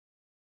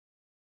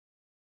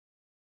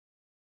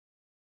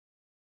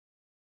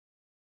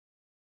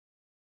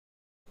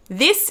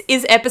This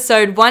is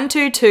episode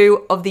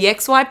 122 of the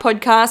XY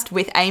podcast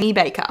with Amie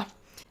Baker.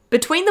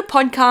 Between the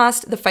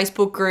podcast, the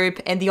Facebook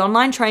group, and the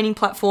online training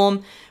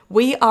platform,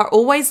 we are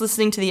always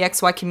listening to the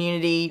XY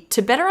community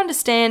to better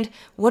understand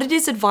what it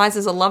is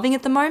advisors are loving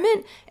at the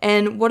moment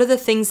and what are the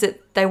things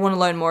that they want to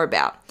learn more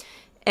about.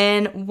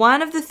 And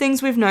one of the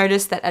things we've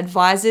noticed that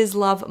advisors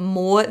love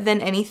more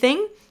than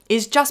anything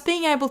is just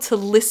being able to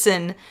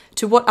listen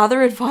to what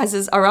other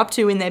advisors are up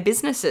to in their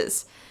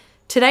businesses.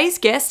 Today's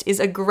guest is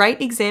a great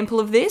example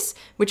of this,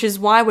 which is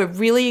why we're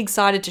really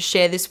excited to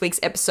share this week's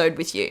episode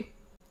with you.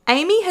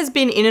 Amie has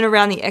been in and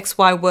around the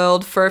XY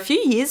world for a few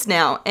years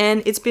now,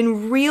 and it's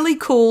been really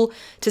cool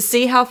to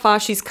see how far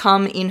she's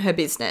come in her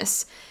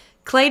business.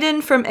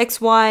 Clayton from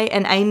XY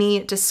and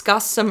Amie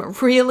discussed some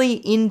really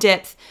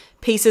in-depth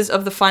pieces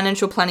of the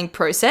financial planning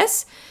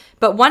process,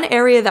 but one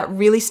area that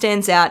really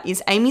stands out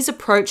is Amie's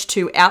approach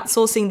to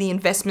outsourcing the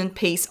investment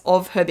piece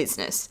of her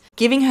business,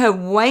 giving her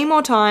way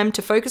more time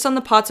to focus on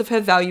the parts of her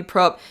value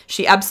prop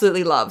she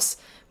absolutely loves,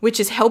 which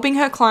is helping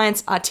her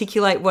clients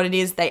articulate what it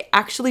is they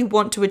actually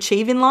want to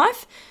achieve in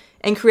life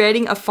and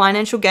creating a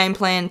financial game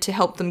plan to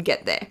help them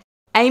get there.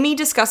 Amie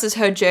discusses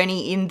her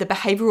journey in the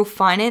behavioural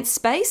finance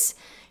space,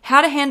 how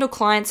to handle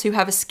clients who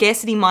have a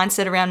scarcity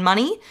mindset around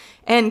money,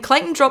 and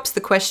Clayton drops the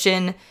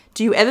question,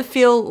 do you ever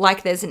feel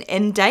like there's an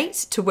end date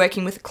to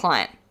working with a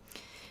client?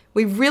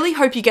 We really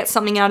hope you get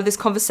something out of this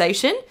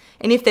conversation,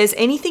 and if there's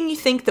anything you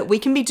think that we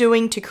can be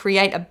doing to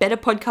create a better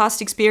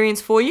podcast experience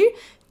for you,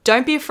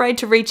 don't be afraid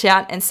to reach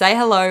out and say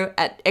hello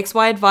at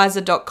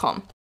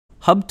xyadvisor.com.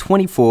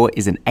 Hub24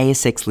 is an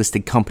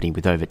ASX-listed company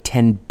with over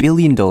 $10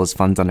 billion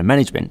funds under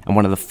management and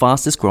one of the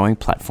fastest-growing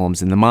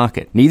platforms in the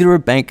market. Neither a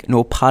bank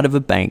nor part of a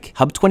bank,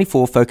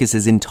 Hub24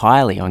 focuses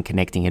entirely on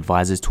connecting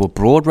advisors to a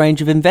broad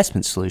range of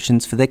investment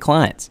solutions for their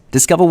clients.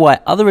 Discover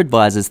why other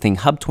advisors think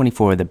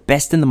Hub24 are the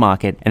best in the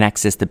market and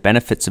access the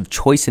benefits of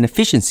choice and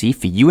efficiency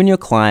for you and your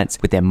clients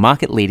with their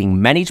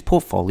market-leading managed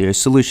portfolio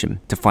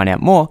solution. To find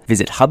out more,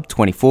 visit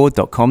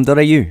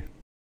hub24.com.au.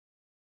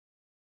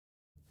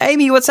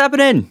 Amie, what's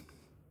happening?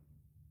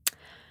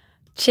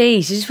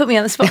 Geez, you just put me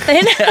on the spot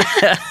then.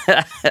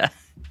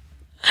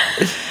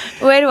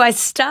 Where do I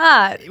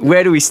start?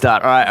 Where do we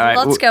start? All right.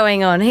 Lots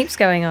going on, heaps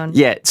going on.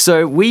 Yeah,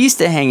 so we used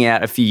to hang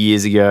out a few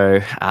years ago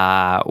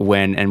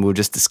and we were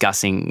just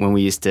discussing when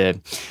we used to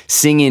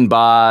sing in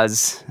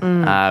bars. We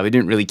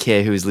didn't really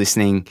care who was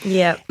listening.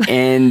 Yep.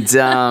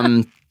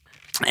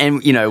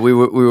 And you know, we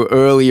were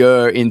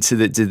earlier into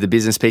the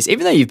business piece,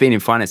 even though you've been in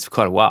finance for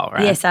quite a while,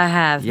 right? Yes, I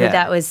have. Yeah. But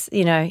that was,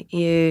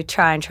 you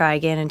try and try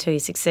again until you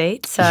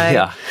succeed. So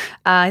yeah.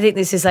 I think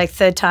this is like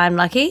third time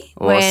lucky.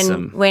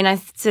 Awesome. When I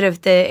sort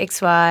of the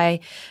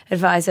XY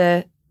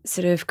advisor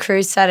sort of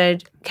crew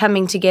started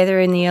coming together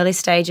in the early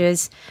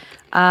stages,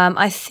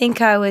 I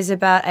think I was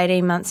about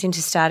 18 months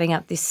into starting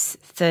up this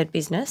third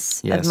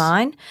business of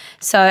mine.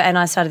 So, and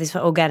I started this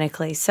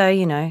organically. So,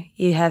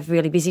 you have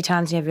really busy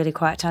times, you have really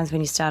quiet times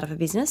when you start up a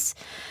business.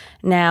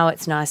 Now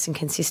it's nice and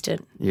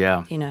consistent.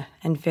 Yeah.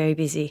 And very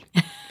busy.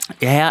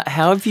 Yeah.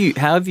 How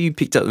have you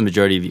picked up the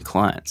majority of your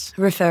clients?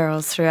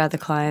 Referrals through other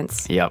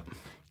clients. Yep.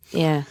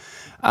 Yeah.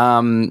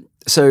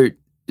 So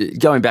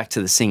going back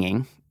to the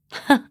singing,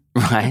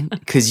 right?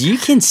 Because you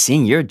can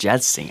sing. You're a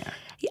jazz singer.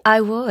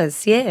 I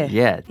was, yeah.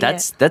 Yeah,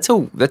 that's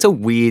a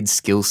weird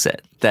skill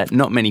set that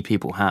not many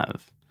people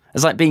have.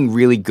 It's like being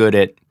really good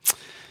at,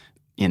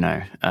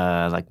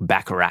 like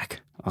baccarat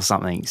or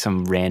something,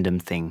 some random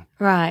thing.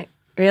 Right.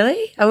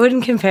 Really? I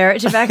wouldn't compare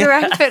it to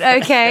baccarat, but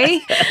okay.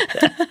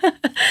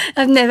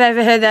 I've never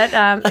ever heard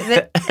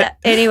that.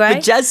 Anyway.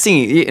 But jazz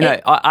singing,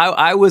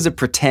 I was a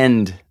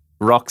pretend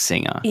rock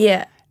singer.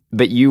 Yeah.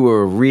 But you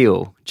were a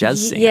real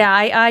jazz singer. Yeah,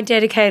 I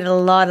dedicated a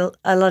lot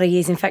of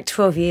years, in fact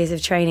 12 years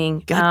of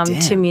training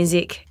to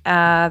music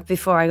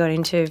before I got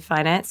into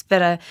finance.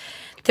 But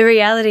the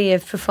reality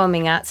of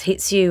performing arts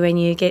hits you when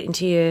you get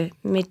into your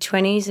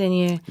mid-20s and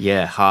you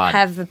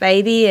have a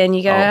baby and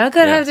you go, I've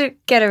got to have to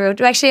get a real...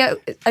 Actually,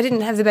 I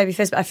didn't have the baby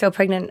first, but I fell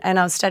pregnant and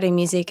I was studying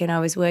music and I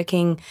was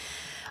working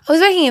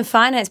in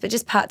finance, but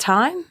just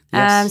part-time.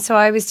 Yes. So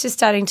I was just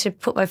starting to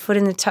put my foot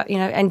in the top,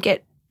 and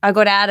I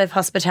got out of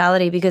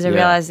hospitality because I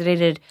realised I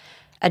needed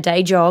a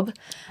day job.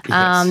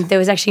 Yes. There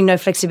was actually no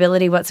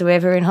flexibility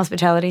whatsoever in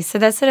hospitality. So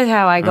that's sort of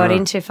how I got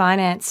into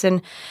finance,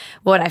 and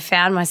what I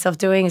found myself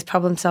doing is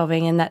problem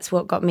solving, and that's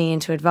what got me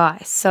into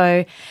advice.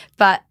 So,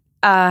 but,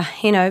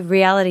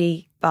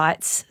 reality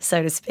bites,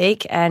 so to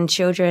speak, and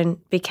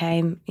children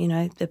became,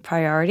 the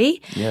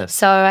priority. Yes.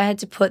 So I had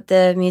to put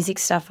the music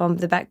stuff on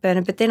the back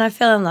burner, but then I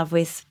fell in love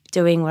with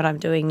doing what I'm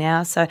doing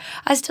now. So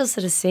I still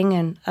sort of sing,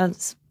 and I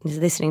was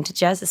listening to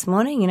jazz this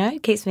morning,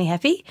 it keeps me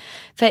happy.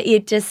 But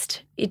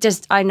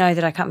I know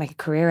that I can't make a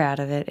career out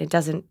of it. It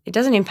doesn't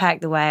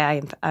impact the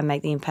way I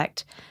make the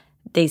impact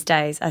these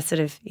days. I sort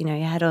of, you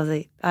had all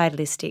the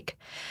idealistic,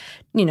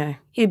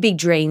 your big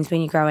dreams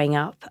when you're growing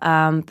up.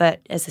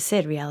 But as I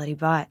said, reality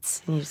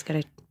bites, and you just got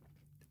to.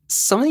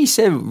 Something you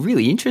said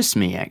really interests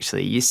me,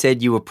 actually. You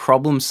said you were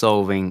problem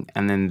solving,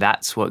 and then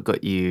that's what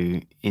got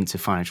you into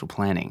financial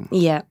planning.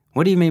 Yeah.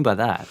 What do you mean by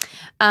that?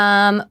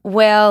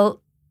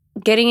 Well,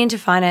 getting into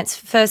finance,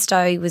 first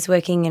I was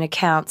working in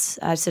accounts,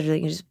 sort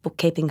of just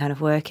bookkeeping kind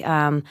of work,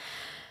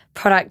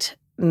 product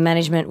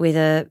management with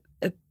a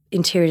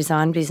interior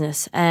design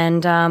business,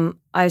 and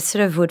I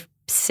sort of would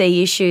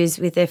see issues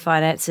with their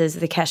finances,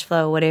 the cash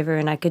flow or whatever,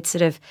 and I could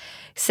sort of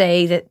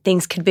see that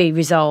things could be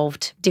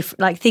resolved,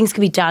 like things could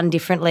be done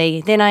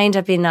differently. Then I ended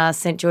up in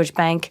St George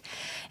Bank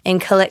in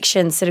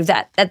collections. Sort of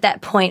at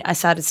that point I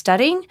started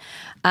studying,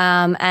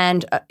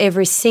 and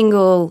every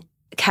single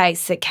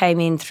case that came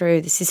in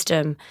through the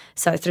system,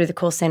 so through the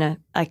call centre,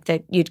 like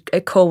that,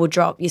 a call would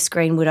drop, your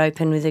screen would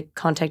open with the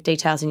contact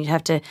details, and you'd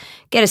have to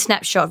get a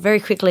snapshot very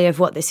quickly of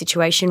what the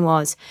situation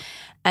was.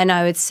 And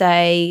I would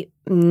say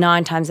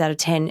 9 times out of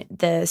 10,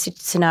 the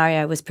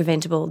scenario was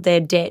preventable. Their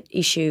debt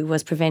issue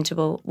was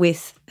preventable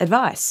with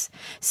advice.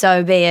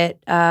 So be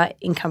it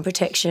income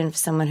protection for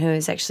someone who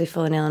is actually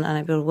fallen ill and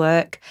unable to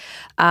work,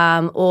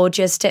 or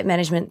just debt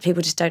management.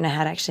 People just don't know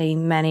how to actually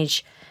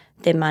manage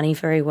their money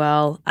very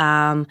well.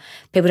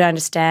 People don't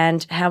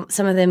understand how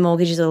some of their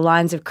mortgages or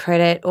lines of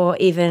credit, or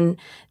even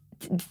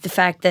the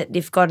fact that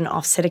they've got an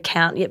offset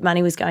account, yet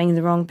money was going in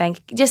the wrong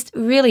bank. Just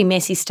really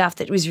messy stuff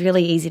that was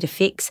really easy to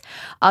fix.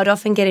 I'd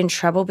often get in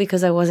trouble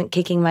because I wasn't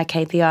kicking my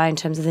KPI in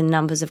terms of the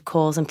numbers of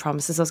calls and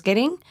promises I was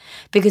getting,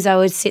 because I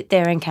would sit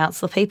there and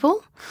counsel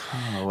people.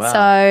 Oh, wow.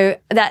 So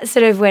that's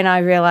sort of when I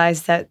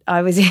realised that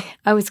I was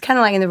kind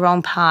of like in the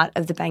wrong part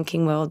of the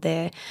banking world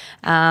there.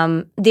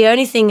 The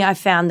only thing I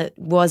found that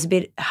was a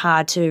bit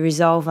hard to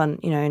resolve on,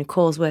 in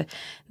calls were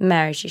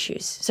marriage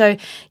issues. So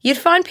you'd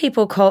find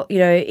people call,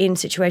 in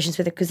situations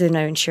with it because there's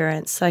no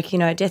insurance, like,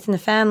 death in the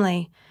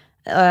family,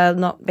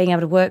 not being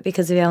able to work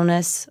because of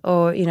illness,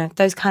 or,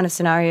 those kind of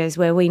scenarios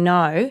where we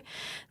know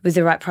with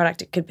the right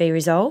product it could be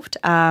resolved,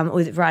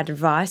 with the right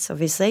advice,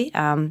 obviously.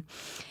 And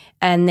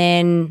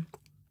then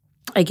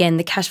again,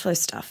 the cash flow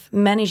stuff,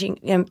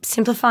 managing,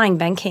 simplifying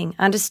banking,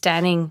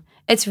 understanding.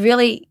 It's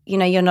really,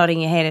 you're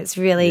nodding your head. It's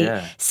really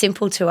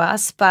simple to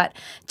us, but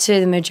to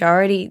the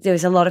majority,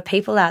 there's a lot of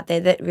people out there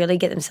that really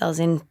get themselves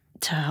into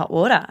hot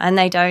water and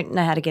they don't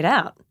know how to get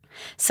out.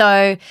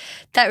 So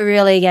that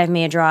really gave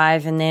me a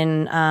drive, and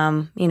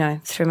then,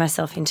 threw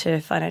myself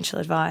into financial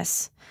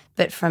advice,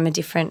 but from a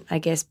different, I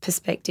guess,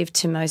 perspective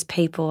to most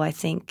people, I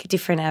think,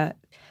 different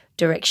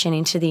direction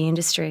into the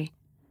industry.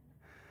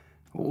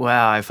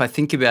 Wow, if I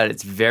think about it,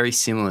 it's very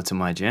similar to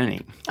my journey.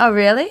 Oh,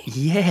 really?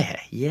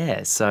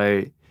 Yeah.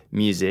 So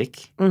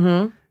music,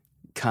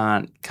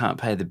 can't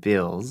pay the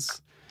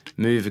bills,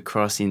 move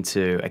across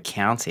into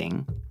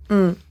accounting,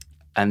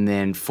 and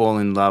then fall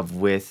in love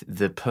with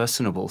the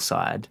personable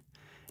side,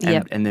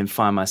 and then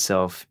find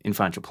myself in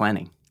financial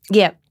planning.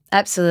 Yep.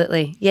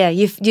 Absolutely. Yeah,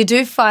 you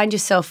do find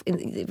yourself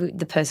in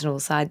the personal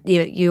side.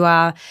 You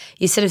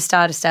sort of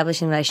start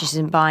establishing relationships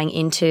and buying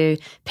into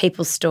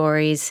people's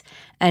stories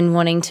and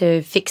wanting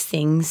to fix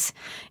things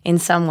in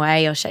some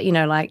way, or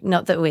like,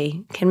 not that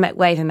we can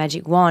wave a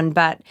magic wand,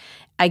 but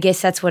I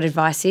guess that's what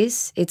advice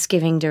is. It's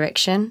giving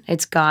direction,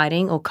 it's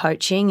guiding or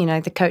coaching.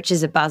 The coach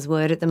is a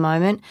buzzword at the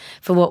moment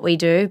for what we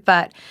do,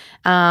 but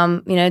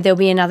there'll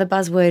be another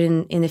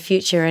buzzword in the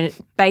future, and it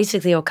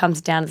basically all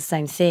comes down to the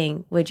same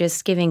thing. We're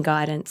just giving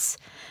guidance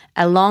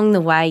along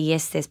the way.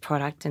 Yes, there's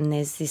product and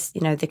there's this,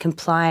 the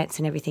compliance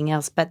and everything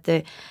else, but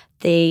the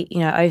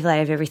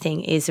overlay of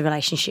everything is a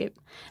relationship,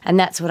 and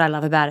that's what I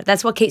love about it.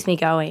 That's what keeps me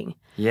going.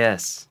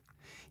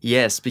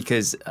 Yes,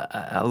 because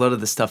a lot of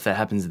the stuff that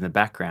happens in the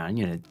background,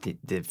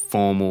 the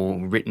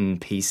formal written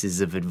pieces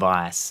of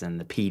advice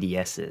and the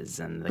PDSs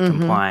and the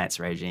compliance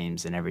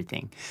regimes and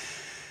everything,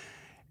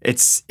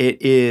 it's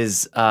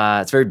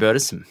very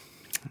burdensome.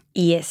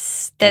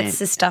 Yes, that's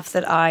the stuff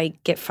that I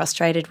get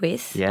frustrated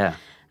with. Yeah.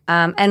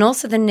 And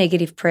also the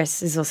negative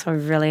press is also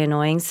really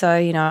annoying. So,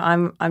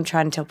 I'm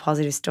trying to tell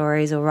positive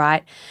stories or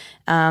write,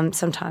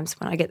 sometimes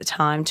when I get the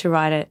time to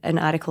write an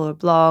article or a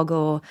blog,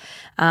 or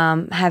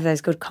have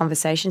those good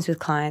conversations with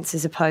clients,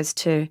 as opposed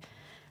to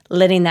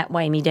letting that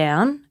weigh me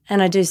down.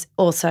 And I do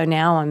also,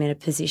 now I'm in a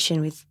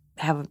position with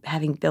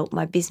having built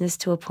my business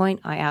to a point,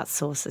 I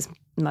outsource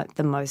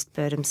the most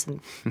burdensome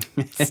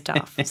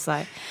stuff.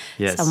 So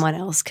someone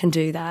else can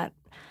do that.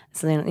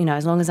 So then,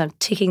 as long as I'm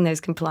ticking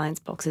those compliance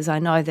boxes, I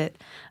know that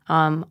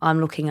I'm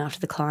looking after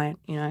the client,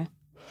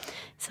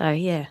 So,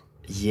 yeah.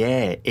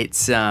 Yeah,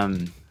 it's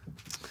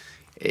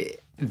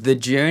the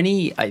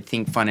journey I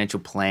think financial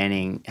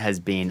planning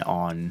has been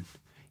on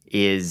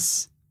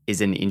is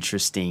an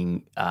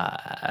interesting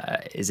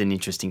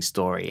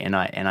story, and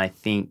I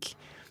think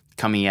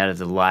coming out of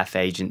the life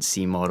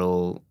agency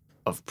model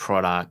of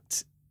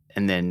product,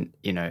 and then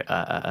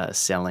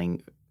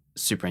selling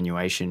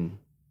superannuation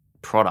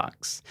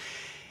products,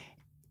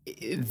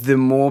 the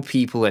more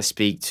people I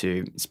speak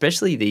to,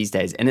 especially these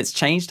days, and it's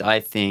changed, I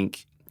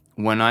think,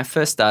 when I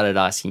first started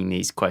asking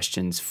these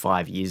questions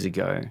 5 years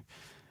ago,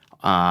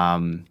 I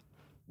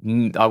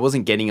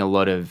wasn't getting a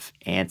lot of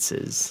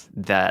answers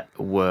that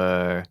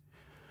were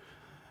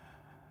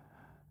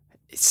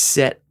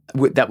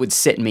that would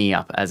set me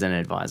up as an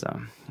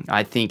advisor.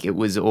 I think it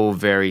was all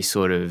very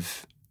sort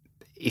of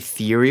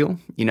ethereal.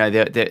 You know,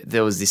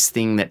 there was this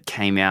thing that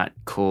came out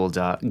called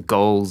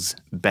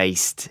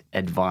goals-based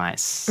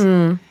advice.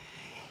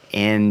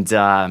 And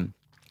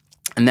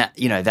that,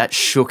 you know, that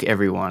shook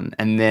everyone.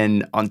 And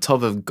then on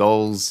top of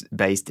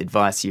goals-based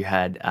advice, you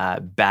had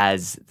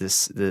Baz, the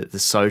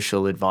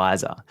social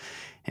advisor.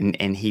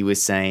 And he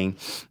was saying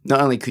not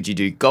only could you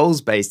do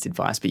goals-based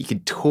advice, but you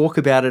could talk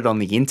about it on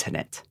the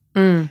internet.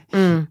 And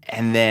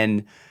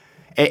then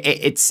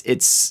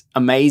it's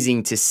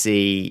amazing to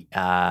see,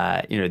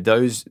 you know,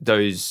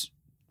 those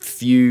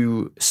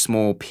few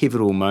small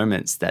pivotal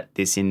moments that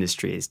this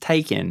industry has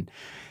taken.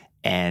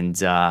 And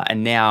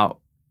now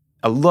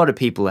a lot of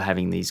people are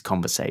having these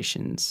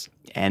conversations,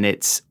 and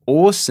it's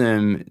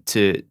awesome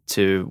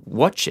to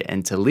watch it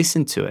and to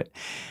listen to it.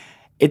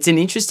 It's an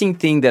interesting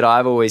thing that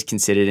I've always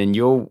considered, and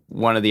you're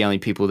one of the only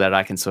people that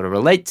I can sort of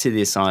relate to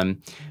this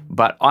on,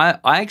 but I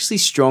actually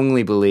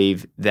strongly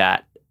believe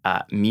that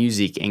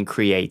music and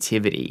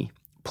creativity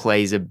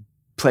plays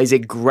a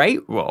great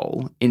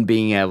role in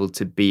being able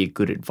to be a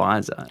good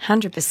advisor.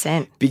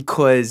 100%.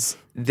 Because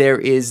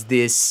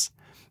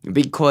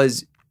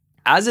because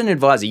as an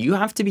advisor, you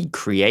have to be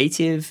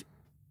creative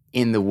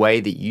in the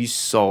way that you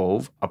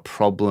solve a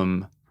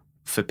problem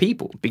for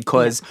people.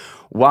 Because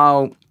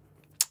while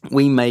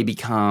we may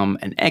become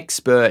an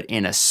expert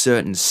in a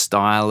certain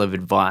style of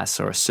advice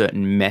or a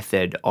certain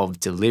method of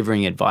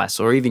delivering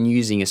advice or even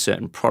using a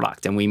certain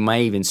product, and we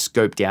may even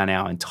scope down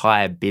our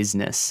entire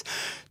business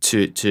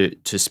to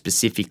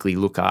specifically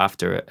look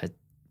after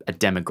a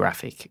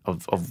demographic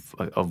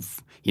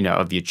of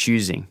your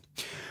choosing.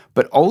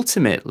 But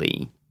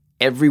ultimately,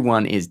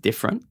 everyone is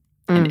different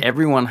and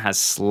everyone has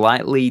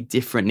slightly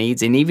different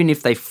needs. And even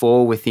if they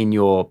fall within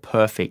your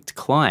perfect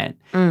client,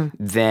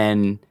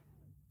 then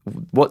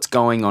what's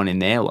going on in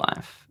their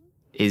life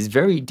is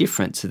very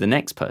different to the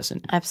next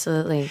person.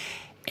 Absolutely.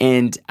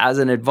 And as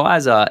an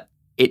advisor,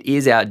 it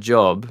is our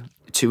job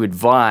to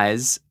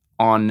advise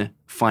on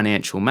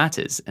financial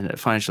matters. And a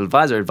financial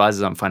advisor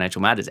advises on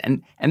financial matters.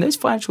 And those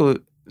financial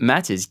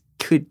matters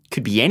could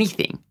be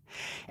anything.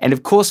 And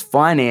of course,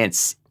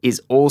 finance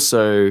is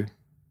also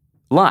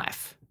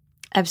life.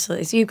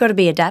 Absolutely. So you've got to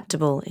be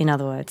adaptable, in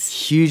other words.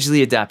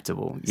 Hugely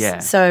adaptable, yeah.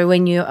 So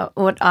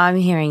what I'm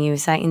hearing you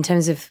saying in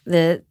terms of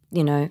the,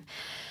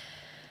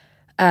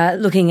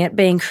 looking at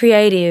being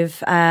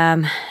creative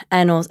and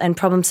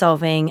problem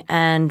solving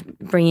and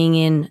bringing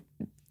in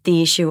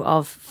the issue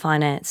of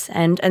finance,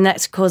 and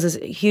that causes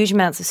huge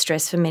amounts of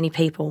stress for many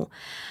people.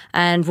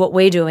 And what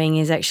we're doing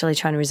is actually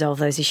trying to resolve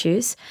those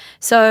issues.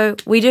 So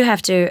we do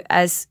have to,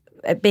 as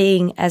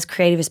being as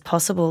creative as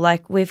possible,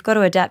 like we've got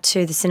to adapt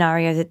to the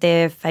scenario that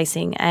they're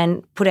facing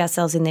and put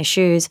ourselves in their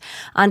shoes,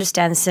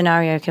 understand the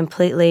scenario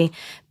completely,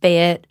 be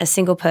it a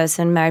single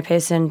person, married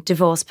person,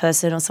 divorced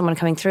person, or someone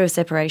coming through a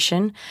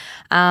separation.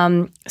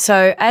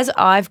 So as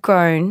I've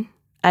grown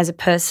as a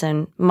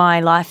person,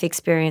 my life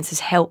experience has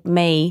helped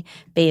me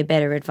be a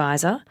better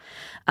advisor.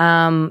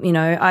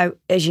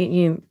 As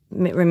you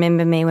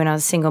remember me when I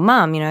was a single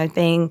mum,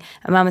 being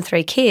a mum of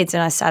 3 kids,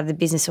 and I started the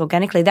business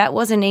organically. That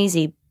wasn't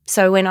easy.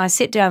 So when I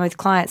sit down with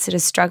clients that are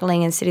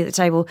struggling and sitting at the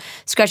table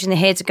scratching their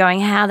heads going,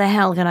 how the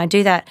hell can I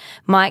do that?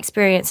 My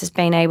experience has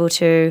been able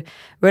to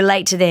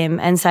relate to them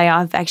and say,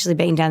 I've actually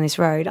been down this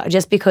road.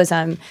 Just because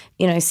I'm,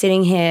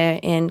 sitting here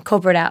in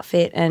corporate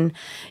outfit and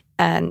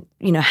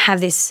have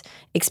this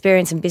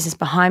experience and business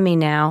behind me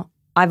now,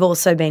 I've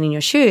also been in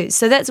your shoes.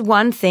 So that's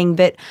one thing.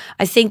 But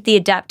I think the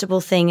adaptable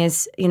thing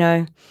is,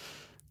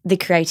 the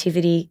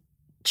creativity,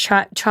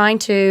 trying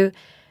to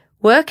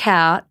work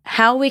out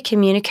how we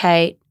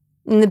communicate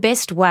in the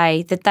best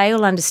way that they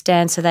all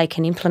understand so they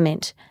can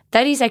implement.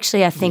 That is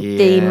actually, I think,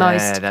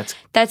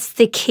 that's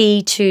the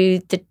key to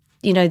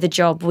the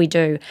job we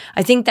do.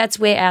 I think that's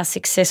where our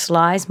success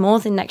lies more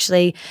than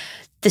actually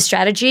the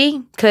strategy,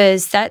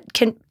 because that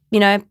can,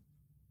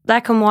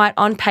 black and white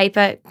on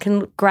paper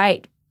can look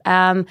great.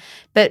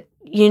 But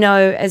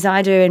as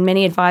I do, and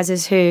many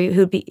advisors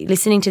who'd be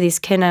listening to this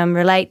can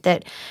relate,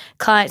 that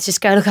clients just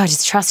go, look, I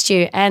just trust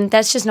you. And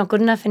that's just not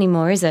good enough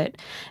anymore, is it?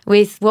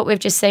 With what we've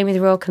just seen with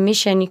the Royal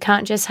Commission, you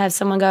can't just have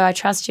someone go, I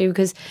trust you,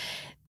 because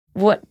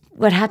what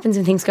happens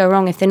when things go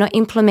wrong if they're not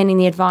implementing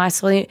the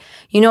advice, or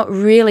you're not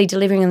really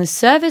delivering on the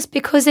service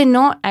because they're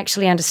not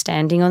actually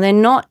understanding, or they're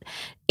not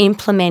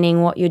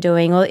implementing what you're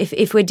doing, or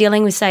if we're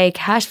dealing with, say, a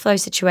cash flow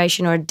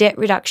situation or a debt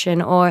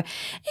reduction, or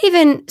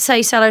even,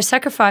 say, salary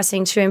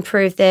sacrificing to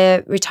improve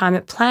their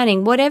retirement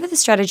planning, whatever the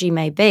strategy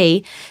may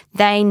be,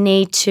 they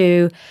need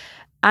to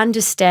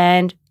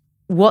understand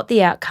what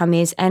the outcome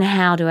is and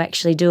how to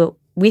actually do it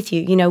with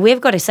you. We've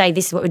got to say,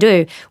 this is what we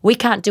do. We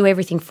can't do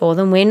everything for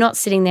them. We're not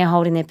sitting there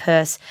holding their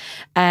purse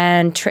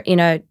and,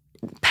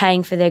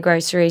 paying for their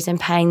groceries and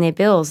paying their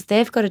bills.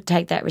 They've got to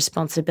take that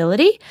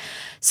responsibility.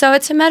 So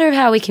it's a matter of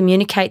how we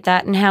communicate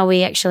that and how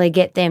we actually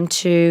get them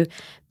to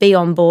be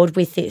on board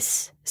with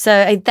this.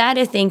 So that,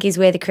 I think, is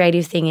where the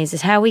creative thing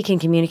is how we can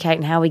communicate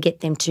and how we get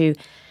them to,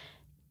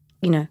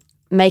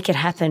 make it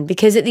happen.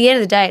 Because at the end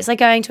of the day, it's like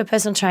going to a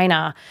personal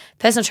trainer.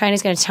 Personal trainer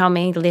is going to tell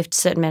me to lift a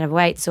certain amount of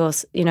weights, or,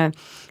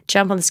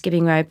 jump on the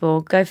skipping rope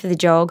or go for the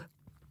jog.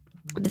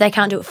 but they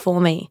can't do it for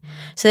me.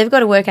 So they've got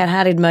to work out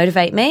how to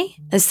motivate me,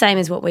 the same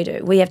as what we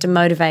do. We have to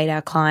motivate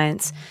our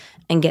clients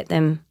and get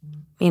them,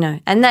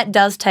 and that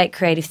does take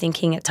creative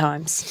thinking at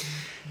times.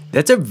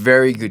 That's a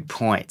very good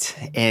point.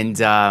 And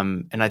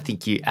I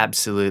think you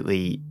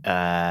absolutely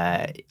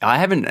I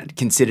haven't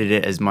considered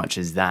it as much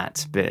as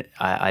that, but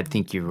I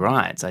think you're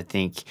right. I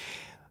think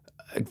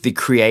the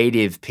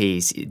creative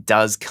piece, it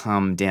does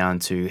come down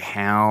to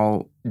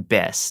how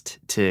best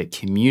to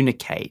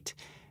communicate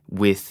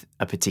with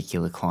a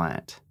particular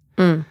client.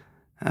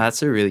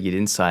 That's a really good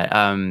insight.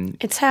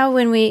 It's how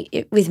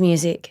with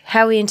music,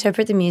 how we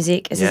interpret the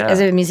music as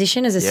a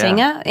musician, as a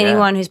singer,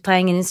 anyone who's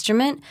playing an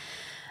instrument.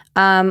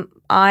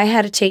 I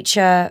had a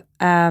teacher,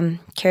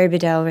 Kerry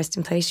Bedell, rest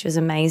in peace, she was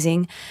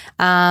amazing.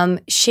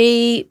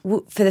 She,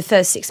 for the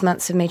first 6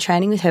 months of me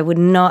training with her, would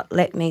not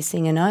let me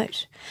sing a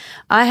note.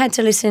 I had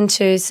to listen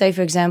to, say,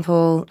 for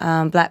example,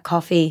 Black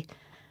Coffee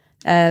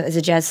as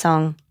a jazz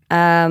song,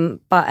 and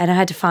I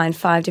had to find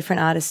 5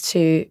 different artists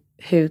who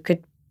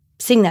could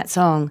sing that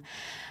song,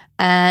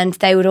 and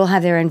they would all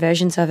have their own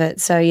versions of it.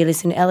 So you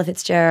listen to Ella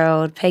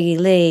Fitzgerald, Peggy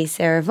Lee,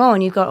 Sarah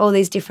Vaughan, you've got all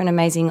these different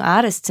amazing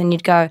artists, and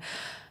you'd go,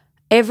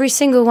 every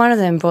single one of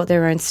them brought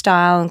their own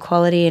style and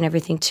quality and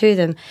everything to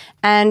them.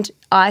 And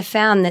I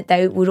found that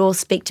they would all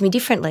speak to me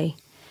differently.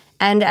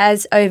 And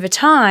over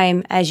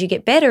time, as you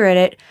get better at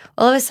it,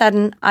 all of a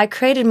sudden I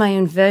created my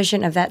own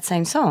version of that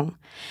same song.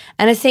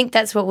 And I think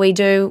that's what we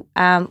do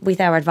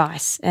with our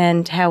advice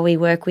and how we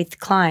work with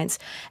clients.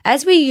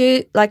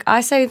 Like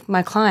I say with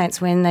my clients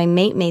when they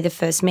meet me, the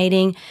first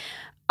meeting,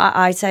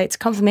 I say it's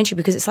complimentary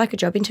because it's like a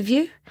job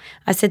interview.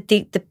 I said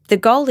the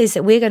goal is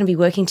that we're going to be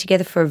working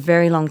together for a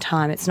very long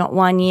time. It's not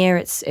 1 year,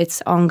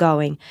 it's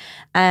ongoing.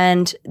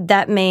 And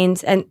that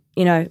means,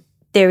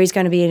 there is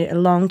going to be a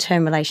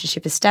long-term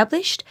relationship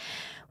established.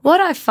 What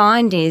I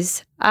find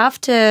is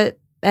after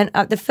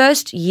the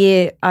first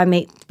year I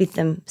meet with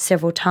them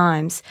several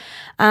times,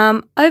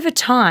 over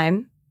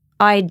time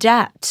I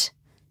adapt,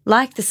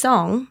 like the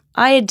song,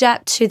 I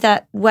adapt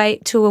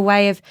to a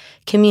way of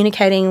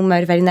communicating and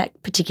motivating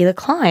that particular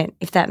client,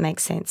 if that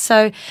makes sense.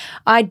 So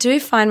I do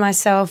find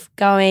myself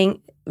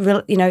building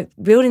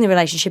the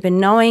relationship and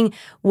knowing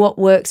what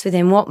works for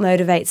them, what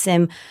motivates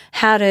them,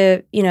 how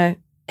to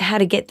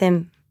get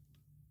them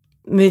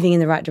moving in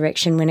the right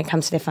direction when it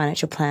comes to their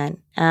financial plan.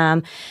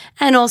 And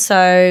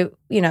also,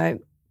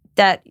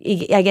 that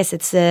I guess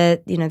it's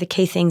the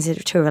key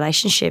things to a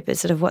relationship is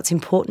sort of what's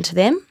important to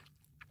them.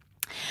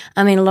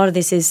 I mean, a lot of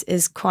this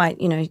is quite,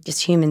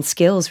 just human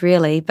skills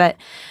really, but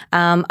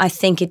I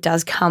think it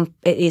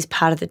is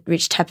part of the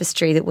rich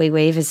tapestry that we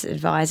weave as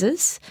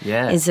advisors.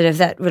 Yeah. Is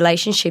that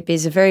relationship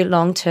is a very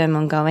long-term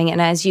ongoing,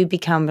 and as you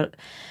become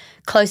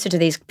closer to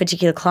these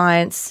particular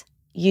clients,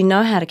 you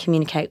know how to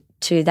communicate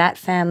to that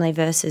family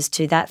versus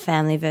to that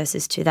family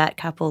versus to that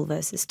couple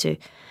versus to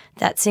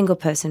that single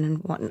person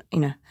and what,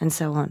 and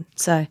so on.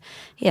 So,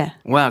 yeah.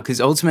 Wow, because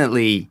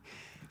ultimately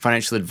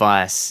financial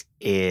advice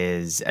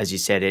is, as you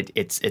said,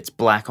 it's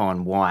black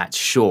on white,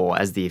 sure,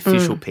 as the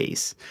official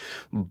piece.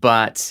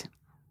 But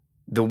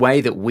the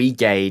way that we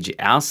gauge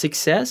our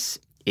success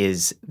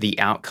is the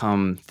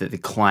outcome that the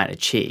client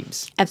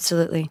achieves.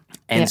 Absolutely.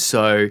 And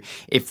so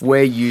if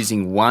we're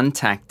using one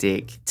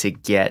tactic to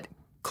get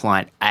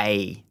client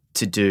A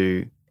to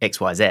do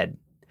X, Y, Z,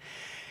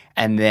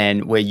 and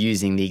then we're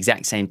using the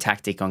exact same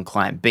tactic on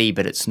client B,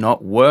 but it's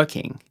not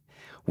working,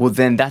 well,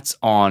 then that's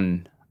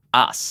on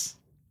us,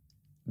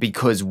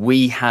 because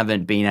we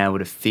haven't been able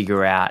to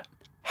figure out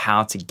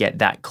how to get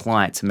that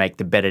client to make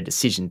the better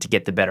decision, to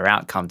get the better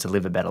outcome, to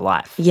live a better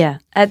life. Yeah.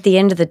 At the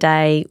end of the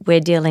day, we're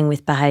dealing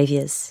with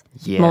behaviours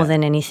more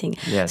than anything.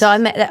 Yes. So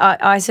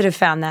I sort of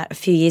found that a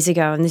few years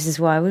ago, and this is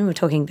why when we were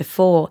talking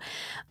before,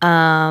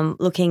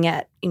 looking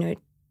at,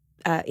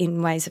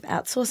 in ways of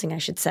outsourcing, I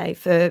should say,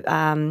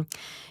 for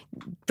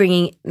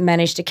bringing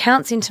managed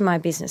accounts into my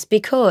business,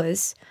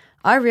 because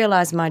I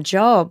realised my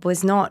job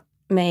was not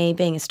me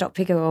being a stock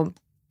picker or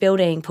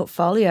building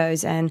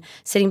portfolios and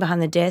sitting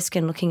behind the desk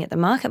and looking at the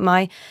market.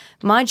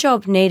 My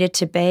job needed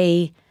to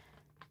be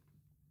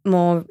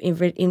more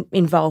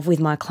involved with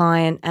my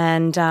client,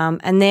 and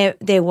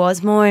there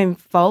was more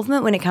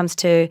involvement when it comes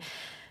to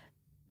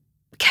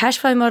cash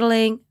flow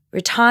modelling,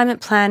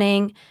 retirement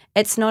planning.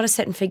 It's not a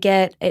set and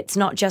forget. It's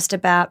not just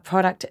about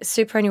product.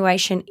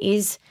 Superannuation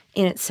is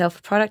in itself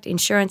a product.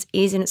 Insurance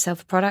is in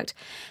itself a product.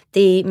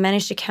 The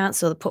managed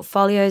accounts or the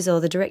portfolios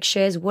or the direct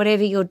shares,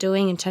 whatever you're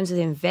doing in terms of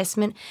the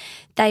investment,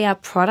 they are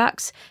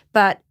products,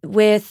 but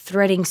we're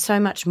threading so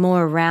much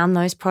more around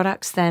those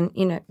products than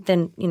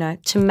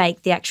to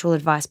make the actual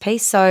advice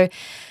piece. So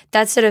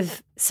that's sort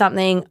of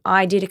something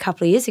I did a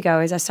couple of years ago,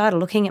 as I started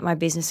looking at my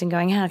business and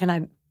going, how can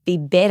I be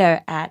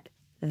better at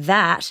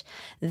that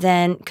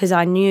than, because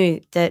I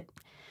knew that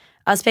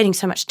I was spending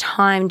so much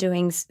time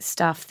doing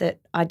stuff that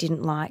I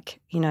didn't like,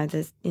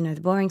 the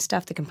boring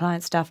stuff, the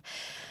compliance stuff.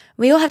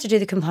 We all have to do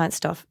the compliance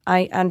stuff.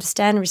 I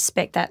understand and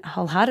respect that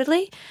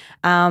wholeheartedly,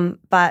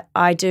 but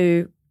I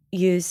do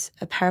use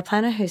a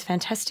paraplanner who's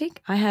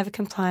fantastic. I have a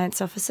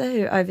compliance officer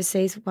who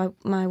oversees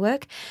my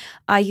work.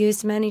 I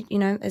use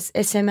as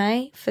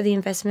SMA for the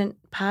investment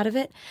part of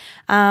it.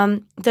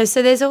 So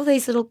there's all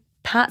these little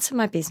parts of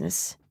my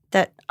business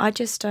that I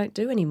just don't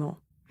do anymore.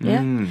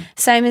 Yeah.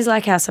 Same as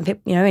like how some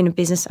people, in a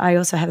business, I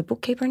also have a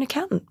bookkeeper and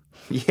accountant.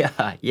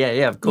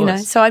 Yeah, of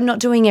course. So I'm not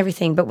doing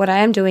everything, but what I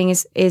am doing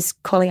is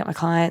calling up my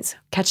clients,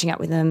 catching up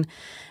with them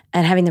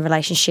and having the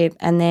relationship,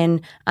 and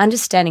then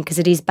understanding, because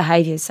it is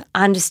behaviours,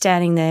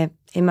 understanding their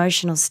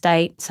emotional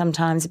state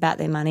sometimes about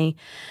their money.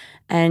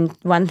 And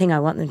one thing I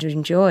want them to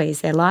enjoy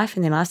is their life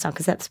and their lifestyle,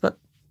 because that's what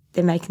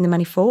they're making the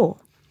money for.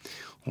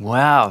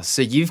 Wow.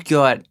 So you've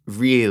got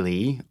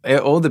really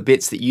all the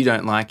bits that you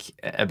don't like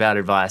about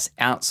advice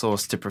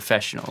outsourced to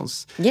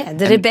professionals. Yeah,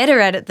 that are better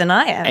at it than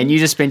I am. And you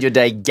just spend your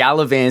day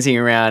gallivanting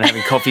around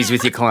having coffees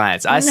with your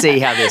clients. I see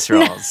how this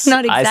rolls.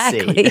 Not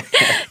exactly. I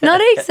see.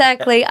 Not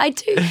exactly. I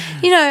do,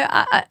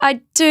 I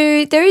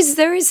do, there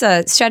is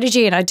a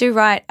strategy, and I do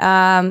write,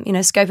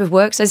 scope of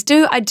work. So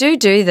I do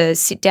the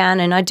sit down,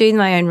 and I do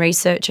my own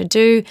research. I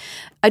do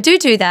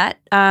that.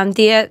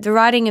 The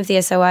writing of the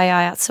SOA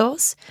I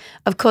outsource.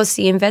 Of course,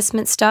 the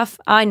investment stuff,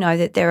 I know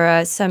that there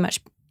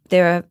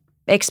are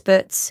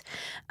experts.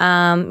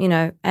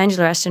 Angela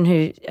Ashton,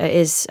 who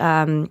is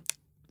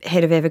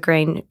head of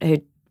Evergreen,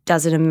 who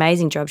does an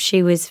amazing job.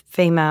 She was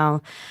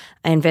Female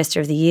Investor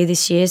of the Year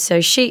this year.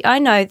 So I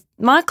know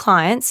my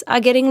clients are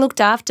getting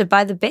looked after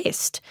by the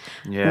best,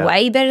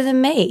 way better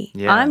than me.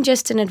 Yeah. I'm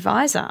just an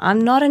advisor. I'm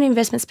not an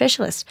investment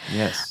specialist.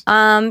 Yes.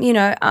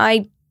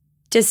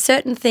 There's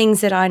certain things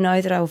that I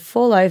know that I will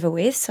fall over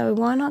with, so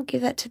why not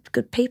give that to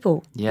good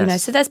people?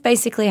 Yes. So that's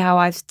basically how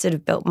I've sort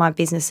of built my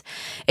business.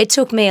 It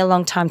took me a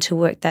long time to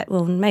work that,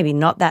 well, maybe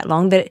not that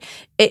long, but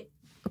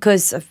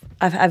because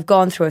I've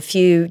gone through a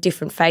few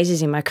different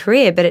phases in my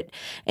career, but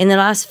in the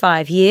last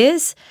 5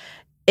 years,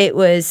 it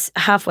was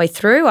halfway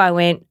through I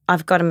went,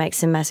 I've got to make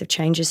some massive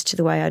changes to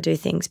the way I do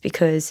things,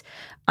 because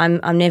I'm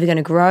never going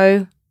to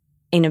grow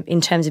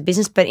in terms of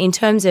business, but in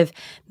terms of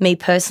me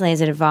personally as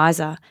an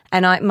advisor,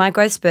 and my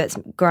growth spurt's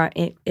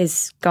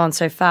is gone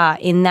so far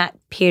in that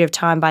period of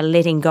time by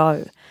letting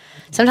go.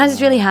 Sometimes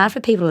it's really hard for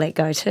people to let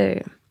go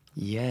too.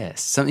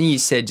 Yes. Something you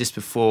said just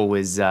before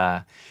was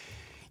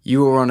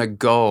you were on a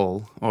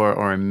goal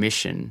or a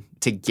mission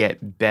to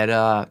get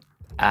better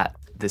at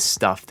the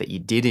stuff that you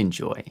did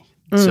enjoy.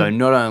 So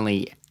not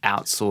only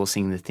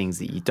outsourcing the things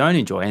that you don't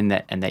enjoy, and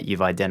that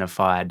you've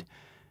identified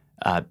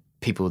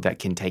people that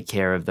can take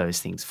care of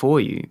those things for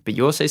you, but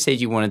you also said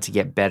you wanted to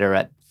get better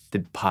at the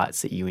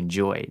parts that you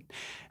enjoyed.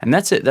 And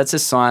that's a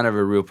sign of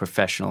a real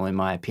professional, in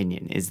my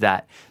opinion, is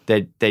that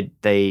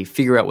they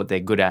figure out what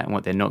they're good at and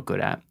what they're not good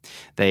at.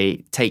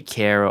 They take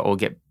care or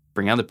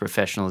bring other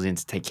professionals in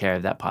to take care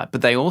of that part.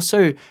 But they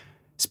also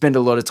spend a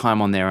lot of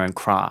time on their own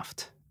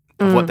craft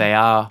of what they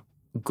are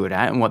good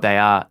at and what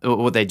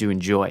they do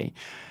enjoy.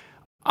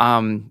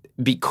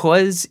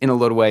 Because in a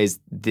lot of ways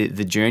the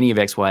journey of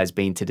XY has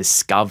been to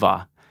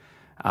discover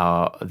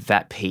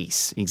that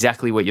piece,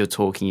 exactly what you're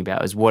talking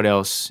about, is what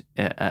else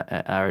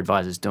are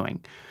advisors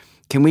doing.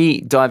 Can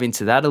we dive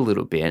into that a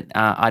little bit?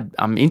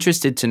 I'm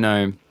interested to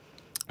know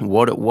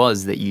what it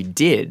was that you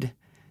did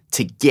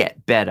to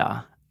get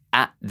better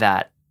at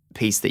that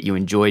piece that you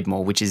enjoyed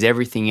more, which is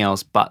everything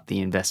else but the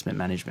investment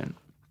management.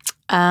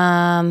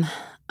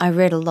 I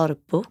read a lot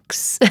of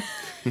books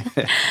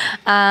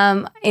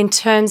in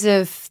terms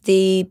of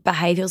the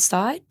behavioural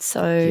side.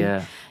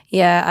 So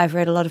yeah, I've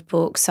read a lot of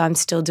books. I'm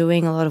still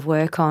doing a lot of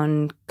work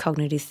on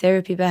cognitive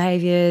therapy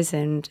behaviours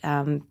and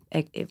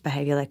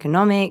behavioural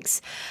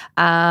economics,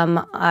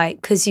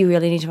 because you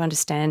really need to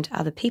understand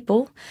other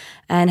people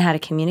and how to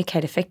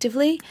communicate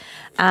effectively.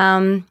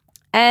 And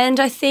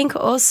I think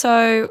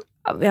also,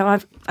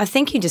 I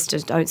think you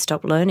just don't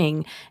stop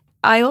learning.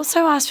 I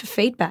also ask for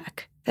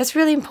feedback. That's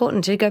really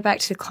important, to go back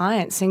to the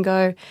clients and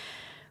go,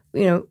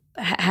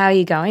 how are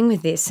you going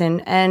with this?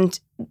 And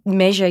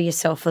measure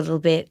yourself a little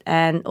bit,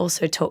 and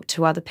also talk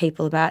to other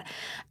people about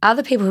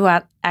other people who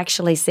aren't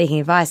actually seeking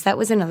advice. That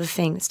was another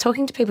thing. It's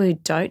talking to people who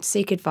don't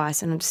seek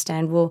advice and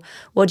understand, well,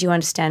 what do you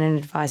understand an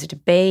advisor to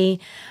be?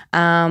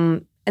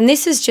 And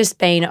this has just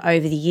been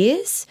over the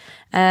years,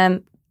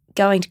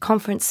 going to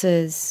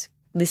conferences,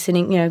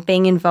 listening,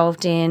 being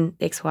involved in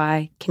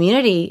XY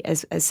community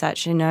as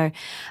such,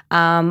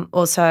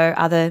 also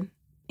other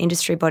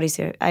industry bodies,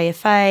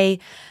 AFA.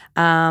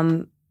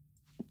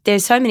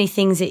 There's so many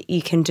things that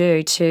you can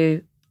do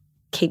to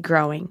keep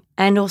growing,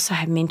 and also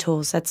have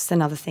mentors. That's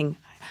another thing.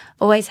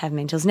 Always have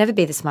mentors. Never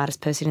be the smartest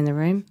person in the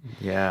room.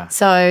 Yeah.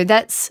 So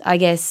that's, I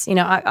guess,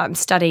 I'm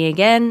studying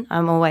again.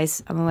 I'm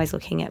always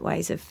looking at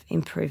ways of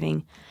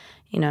improving.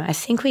 I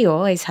think we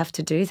always have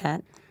to do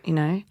that.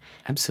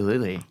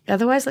 Absolutely.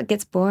 Otherwise, it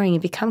gets boring. You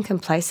become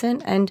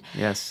complacent, and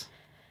yes,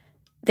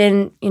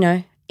 then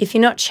if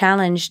you're not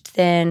challenged,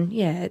 then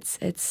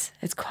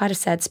it's quite a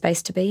sad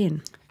space to be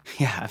in.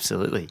 Yeah,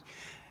 absolutely.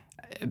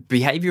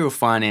 Behavioural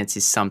finance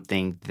is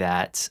something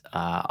that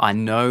I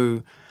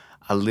know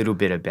a little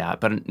bit about,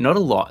 but not a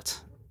lot.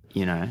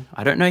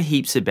 I don't know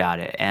heaps about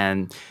it.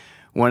 And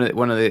one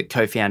of the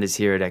co-founders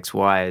here at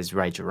XY is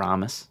Rachel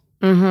Ramis.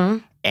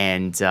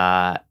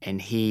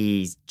 And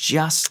he's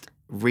just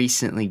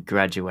recently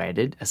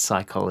graduated a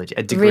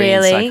degree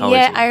in psychology.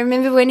 Yeah, I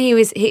remember when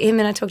him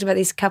and I talked about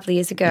this a couple of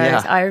years ago.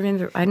 Yeah.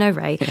 I know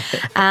Ray.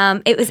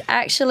 It was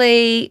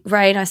actually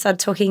Ray and I started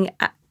talking,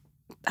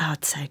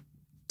 I'd say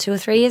 2 or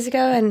 3 years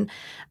ago, and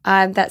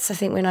that's, I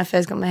think, when I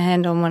first got my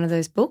hand on one of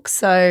those books.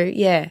 So,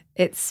 yeah,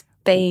 it's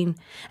been,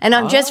 and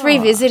I'm just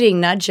revisiting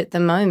Nudge at the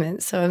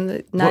moment. So I'm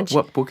the Nudge.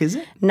 What book is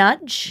it?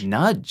 Nudge.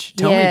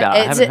 Tell me about it.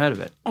 I haven't heard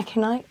of it.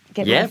 Can I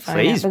get my phone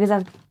please. out?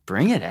 Because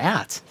Bring it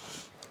out.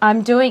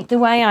 I'm doing the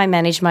way I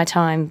manage my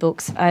time.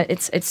 Books,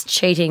 it's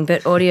cheating,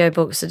 but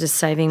audiobooks are just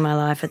saving my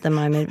life at the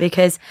moment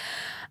because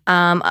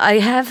I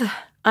have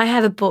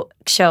a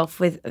bookshelf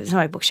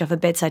a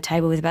bedside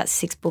table with about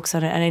 6 books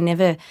on it,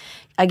 and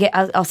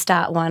I'll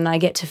start one, I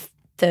get to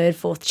 3rd,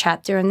 4th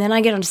chapter, and then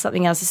I get onto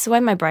something else. It's the way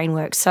my brain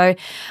works. So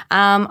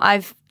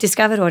I've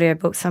discovered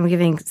audiobooks. So I'm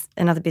giving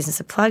another business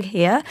a plug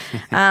here.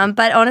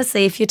 But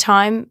honestly, if your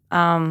time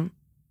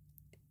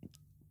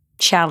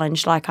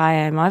challenged like I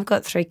am, I've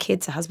got 3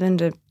 kids, a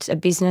husband, a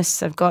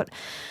business. I've got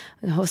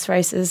horse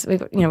races.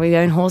 We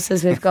own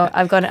horses. I've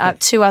got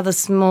 2 other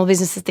small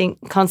businesses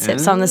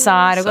concepts on the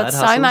side. I've got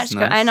so much,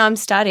 and I'm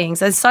studying.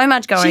 So there's so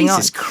much going on.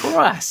 Jesus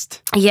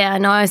Christ! Yeah, I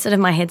know. Sort of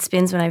my head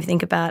spins when I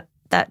think about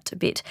that a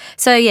bit.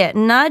 So yeah,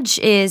 Nudge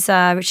is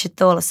Richard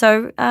Thaler.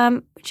 So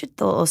Richard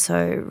Thaler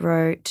also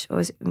wrote,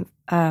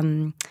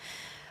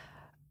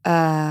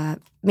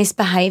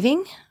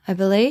 Misbehaving, I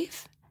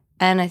believe,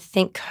 and I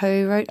think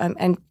co-wrote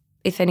and.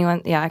 If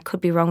anyone, I could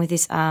be wrong with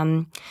this.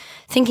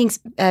 Thinking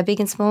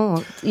Big and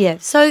Small,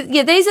 So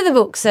these are the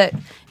books that,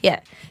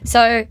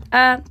 So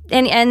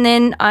and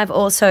then I've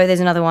also,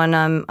 there's another one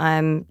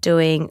I'm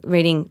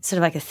reading sort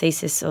of like a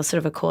thesis or sort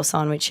of a course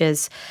on, which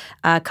is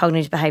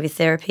cognitive behaviour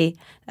therapy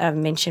that I've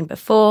mentioned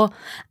before,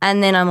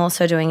 and then I'm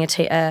also doing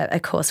a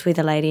course with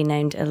a lady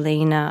named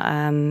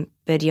Alina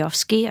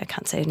Berdiovsky. I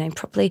can't say her name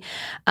properly,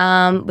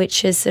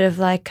 which is sort of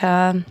like.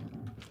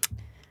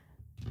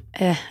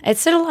 It's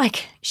sort of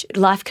like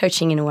life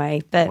coaching in a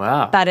way,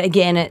 but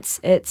again,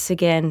 it's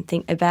again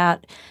think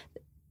about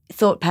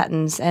thought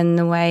patterns and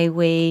the way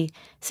we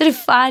sort of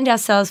find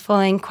ourselves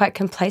falling quite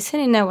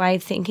complacent in our way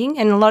of thinking,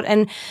 and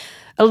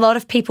a lot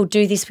of people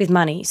do this with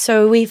money.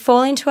 So we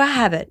fall into a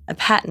habit, a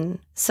pattern.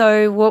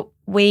 So what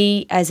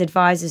we as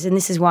advisors, and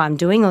this is why I'm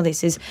doing all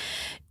this, is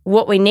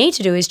what we need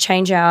to do is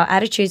change our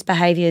attitudes,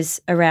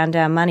 behaviours around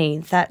our money.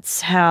 That's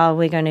how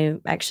we're going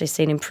to actually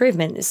see an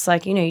improvement. It's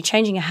like, you're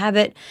changing a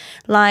habit,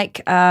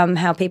 like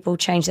how people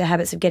change their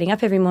habits of getting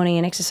up every morning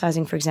and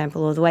exercising, for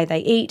example, or the way they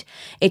eat.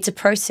 It's a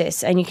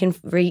process, and you can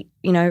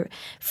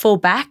fall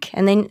back,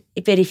 and then,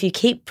 but if you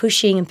keep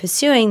pushing and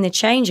pursuing the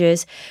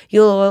changes,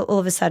 you'll all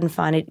of a sudden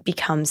find it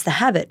becomes the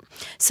habit.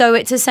 So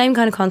it's the same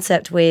kind of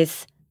concept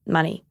with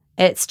money.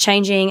 It's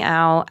changing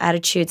our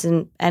attitudes,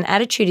 and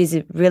attitude is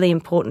a really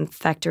important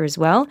factor as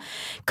well,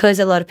 because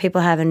a lot of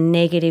people have a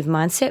negative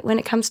mindset when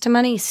it comes to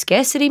money,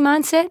 scarcity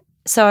mindset.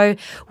 So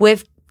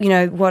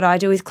what I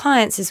do with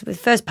clients is the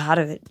first part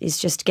of it is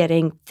just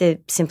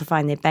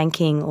simplifying their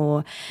banking,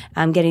 or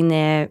getting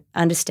their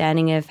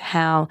understanding of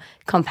how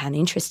compound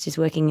interest is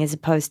working as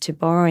opposed to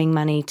borrowing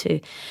money to,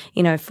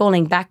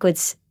 falling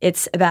backwards.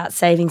 It's about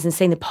savings and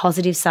seeing the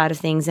positive side of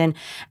things, and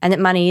that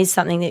money is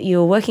something that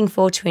you're working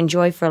for to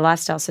enjoy for a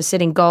lifestyle. So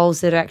setting goals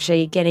that are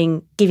actually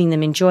giving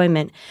them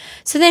enjoyment.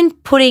 So then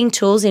putting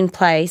tools in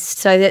place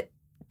so that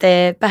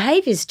their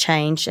behaviours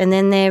change, and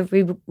then they're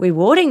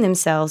rewarding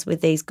themselves with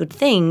these good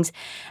things,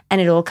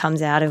 and it all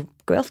comes out of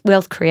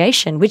wealth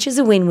creation, which is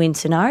a win-win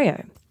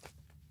scenario.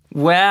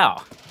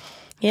 Wow.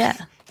 Yeah.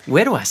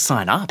 Where do I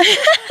sign up?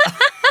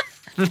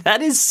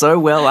 That is so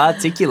well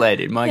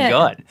articulated. My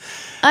God.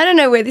 I don't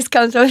know where this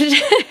comes from.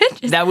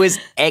 That was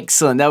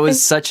excellent. That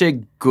was such a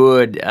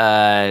good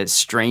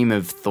stream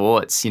of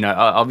thoughts.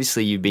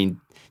 Obviously you've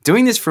been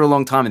doing this for a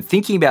long time and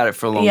thinking about it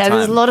for a long time. Yeah,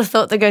 there's a lot of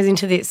thought that goes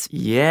into this.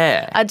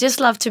 Yeah. I'd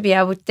just love to be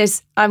able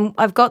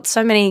I've got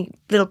so many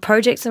little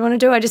projects I want to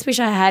do. I just wish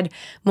I had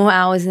more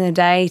hours in the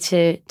day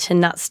to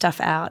nut stuff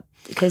out,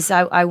 because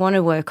I want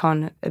to work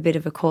on a bit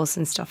of a course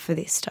and stuff for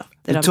this stuff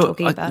that I'm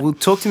talking about. Well,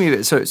 talk to me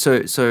about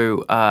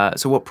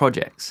so what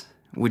projects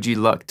would you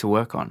like to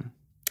work on?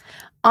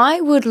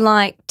 I would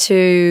like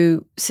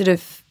to sort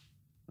of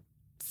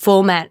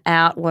format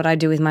out what I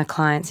do with my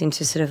clients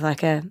into sort of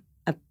like an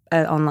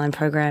online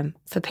program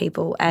for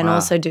people, and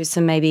also do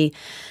some maybe,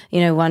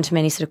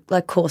 one-to-many sort of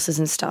like courses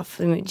and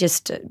stuff,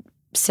 just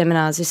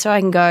seminars, so I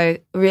can go,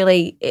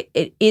 really,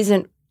 it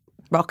isn't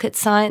rocket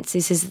science.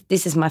 This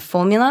is my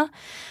formula,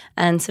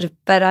 and sort of,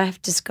 but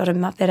I've just got to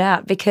map it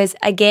out, because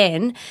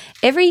again,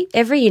 every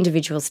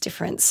individual is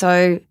different.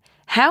 So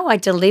how I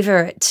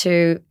deliver it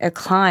to a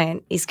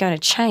client is going to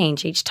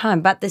change each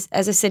time. But this,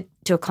 as I said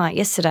to a client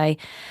yesterday,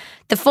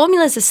 the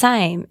formula is the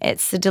same.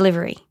 It's the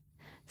delivery.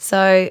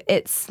 So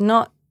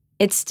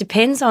it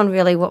depends on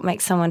really what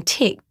makes someone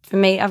tick. For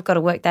me, I've got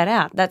to work that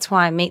out. That's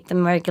why I meet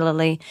them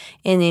regularly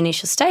in the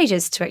initial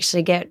stages, to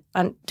actually get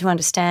to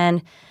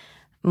understand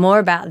more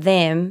about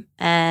them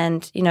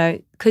and, you know,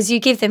 because you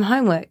give them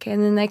homework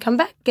and then they come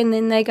back and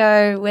then they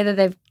go, whether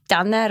they've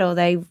done that or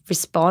they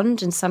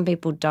respond, and some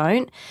people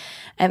don't.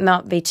 It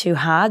might be too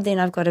hard. Then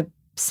I've got to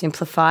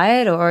simplify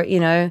it or, you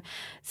know,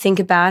 think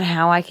about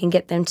how I can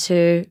get them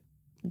to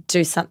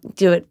do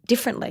it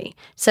differently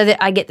so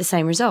that I get the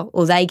same result,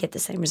 or they get the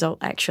same result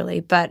actually.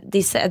 But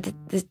this at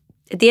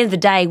the end of the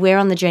day, we're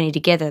on the journey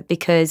together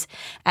because,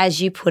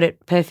 as you put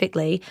it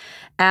perfectly,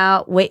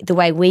 the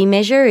way we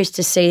measure is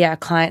to see our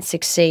clients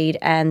succeed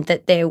and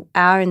that they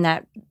are in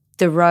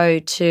the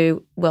road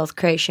to wealth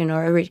creation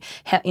or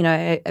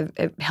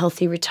a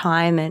healthy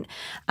retirement,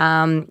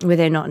 where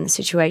they're not in a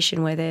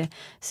situation where they're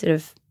sort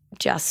of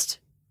just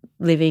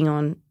living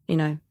on, you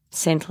know,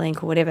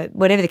 Centrelink or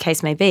whatever the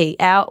case may be.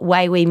 Our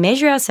way we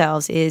measure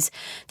ourselves is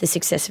the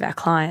success of our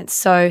clients.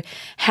 So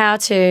how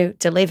to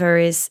deliver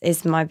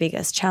is my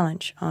biggest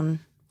challenge on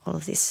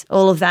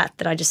all of that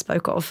I just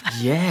spoke of.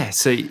 Yeah,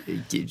 so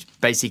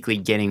basically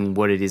getting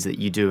what it is that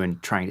you do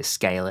and trying to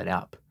scale it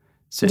up.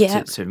 So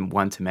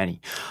one to many.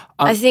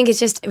 I think it's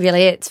just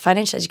really it's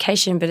financial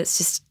education, but it's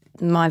just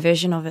my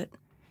version of it.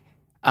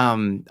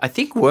 I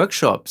think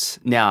workshops.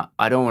 Now,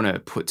 I don't want to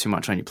put too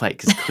much on your plate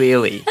because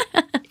clearly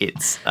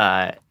it's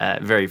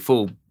very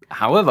full.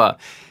 However,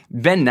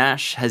 Ben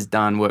Nash has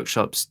done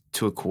workshops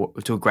to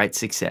a great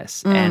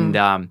success,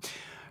 and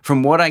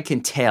from what I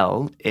can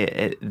tell,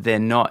 they're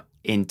not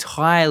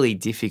entirely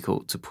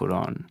difficult to put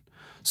on.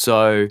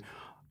 So.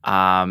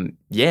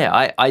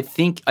 I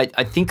think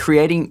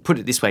creating, put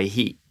it this way,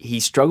 he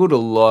struggled a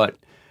lot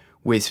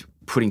with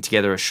putting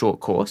together an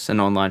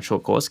online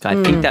short course.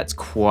 I think that's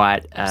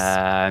quite,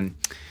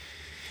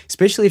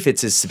 especially if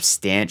it's a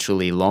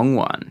substantially long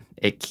one,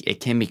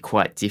 it can be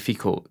quite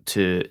difficult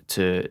to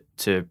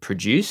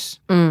produce.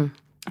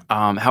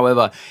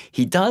 However,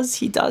 he's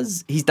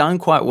done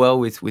quite well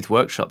with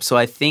workshops. So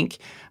I think,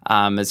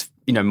 as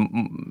you know,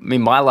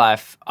 in my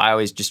life, I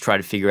always just try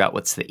to figure out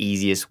what's the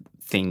easiest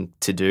thing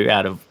to do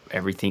out of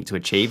everything to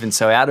achieve. And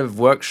so out of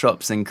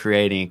workshops and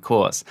creating a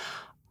course,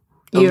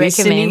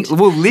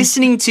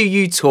 listening to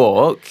you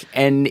talk,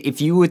 and if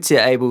you were to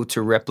able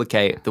to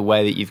replicate the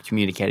way that you've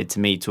communicated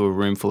to me to a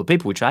room full of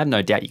people, which I have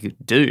no doubt you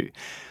could do,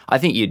 I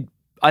think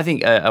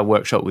a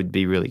workshop would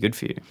be really good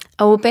for you.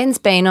 Oh, well, Ben's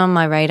been on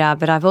my radar,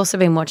 but I've also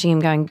been watching him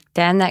going,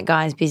 damn, that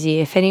guy's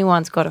busy. If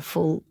anyone's got a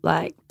full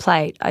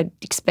plate, I'd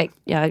expect,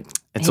 you know.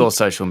 It's all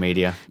social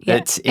media.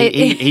 Yeah.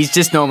 He's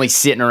just normally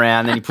sitting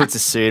around, then he puts a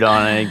suit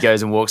on and he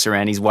goes and walks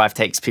around. His wife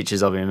takes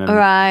pictures of him.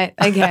 Right,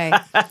 okay.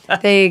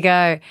 There you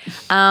go.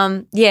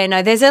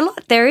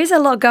 There is a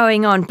lot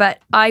going on,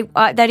 but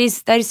that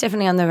is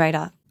definitely on the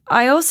radar.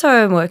 I also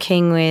am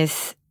working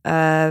with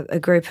a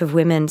group of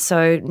women,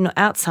 so not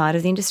outside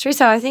of the industry.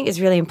 So I think it's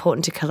really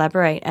important to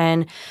collaborate,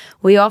 and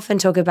we often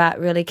talk about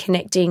really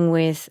connecting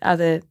with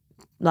other,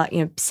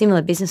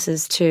 similar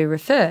businesses to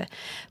refer.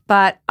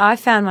 But I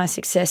found my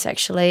success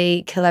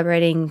actually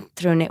collaborating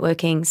through a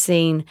networking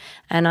scene,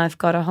 and I've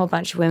got a whole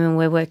bunch of women.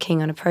 We're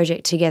working on a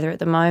project together at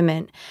the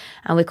moment,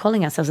 and we're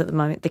calling ourselves at the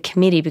moment the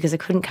committee because I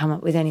couldn't come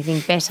up with anything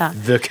better.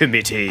 The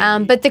committee.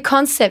 But the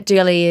concept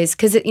really is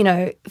because,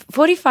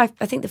 45.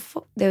 I think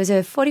there was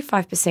a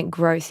 45%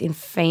 growth in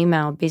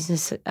female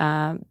businesses in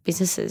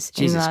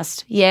the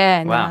last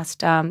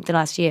the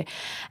last year.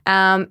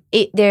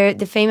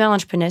 The female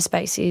entrepreneur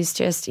space is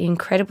just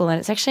incredible, and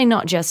it's actually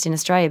not just in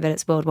Australia, but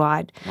it's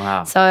worldwide.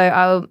 Wow. So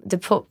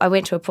I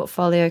went to a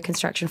portfolio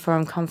construction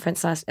forum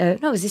conference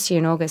it was this year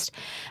in August,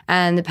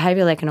 and the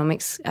behavioural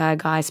economics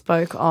guy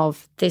spoke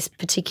of this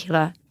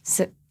particular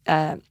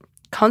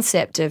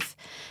concept of,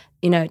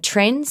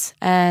 trends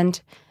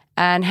and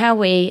how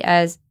we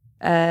as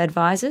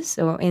advisors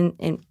or in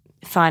the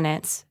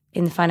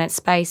finance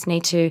space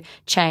need to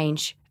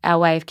change our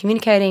way of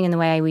communicating and the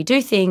way we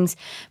do things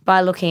by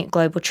looking at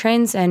global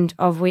trends, and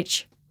of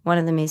which one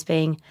of them is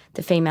being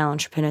the female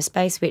entrepreneur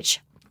space,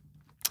 which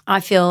I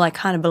feel I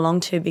kind of belong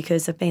to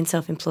because I've been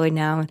self-employed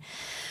now and,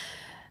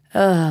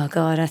 oh,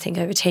 God, I think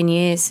over 10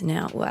 years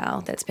now.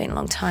 Wow, that's been a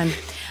long time.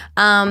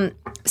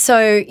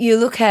 So you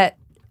look at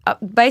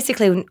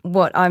basically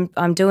what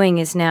I'm doing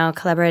is now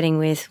collaborating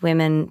with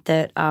women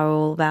that are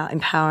all about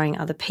empowering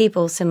other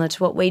people, similar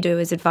to what we do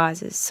as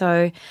advisors.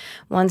 So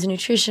one's a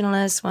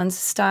nutritionalist, one's a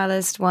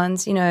stylist,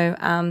 one's,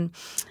 a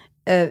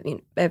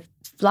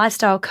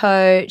lifestyle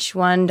coach,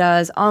 one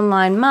does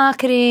online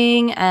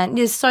marketing, and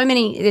there's so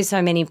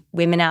many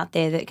women out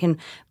there that can,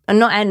 and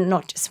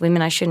not just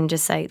women, I shouldn't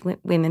just say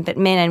women, but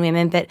men and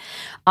women, but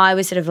I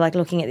was sort of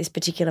looking at this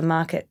particular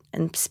market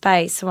and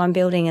space, so I'm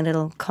building a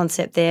little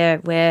concept there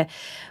where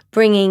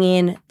bringing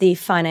in the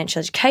financial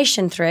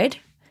education thread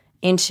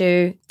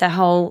into the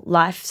whole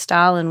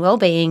lifestyle and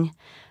well-being,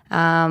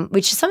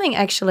 which is something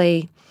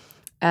actually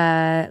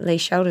Lee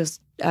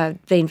Shelder's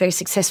been very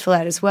successful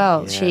at as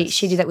well. Yes.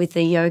 She did that with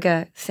the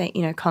yoga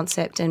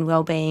concept and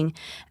well-being,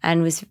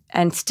 and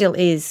still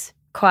is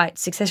quite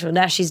successful.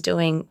 Now she's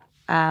doing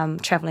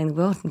traveling the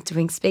world and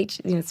doing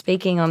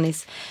speaking on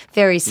this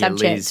very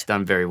subject. Lee's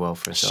done very well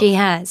for herself. She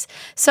has.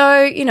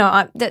 So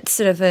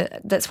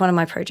that's one of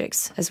my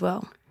projects as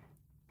well.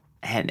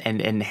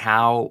 And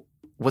how?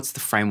 What's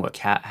the framework?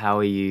 How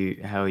are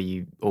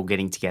you all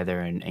getting together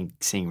and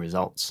seeing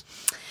results?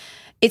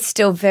 It's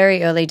still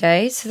very early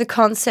days. So the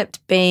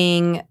concept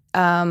being,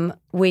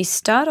 we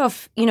start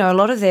off, there are a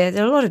lot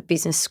of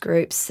business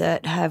groups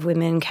that have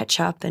women catch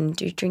up and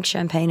drink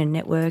champagne and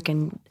network,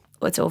 and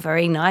it's all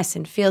very nice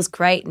and feels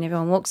great and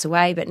everyone walks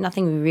away, but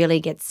nothing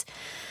really gets,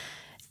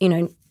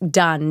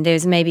 done.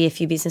 There's maybe a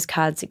few business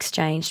cards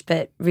exchanged,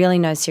 but really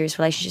no serious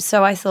relationships.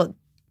 So I thought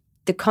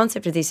the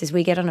concept of this is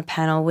we get on a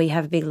panel, we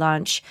have a big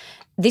lunch.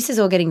 This is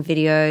all getting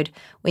videoed.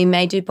 We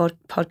may do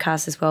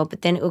podcasts as well,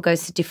 but then it will go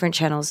to different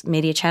channels,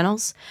 media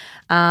channels,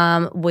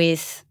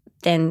 with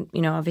then,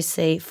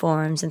 obviously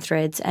forums and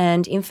threads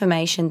and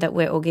information that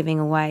we're all giving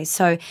away.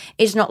 So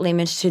it's not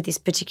limited to this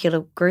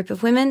particular group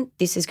of women.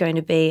 This is going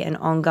to be an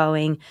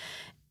ongoing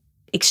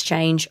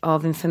exchange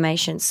of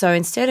information. So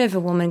instead of a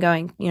woman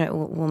going,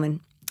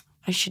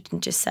 I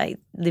shouldn't just say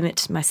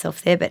limit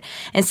myself there, but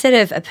instead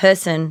of a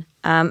person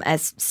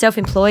as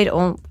self-employed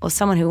or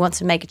someone who wants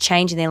to make a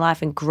change in their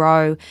life and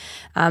grow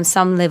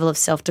some level of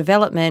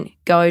self-development,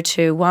 go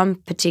to one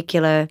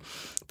particular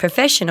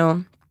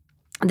professional,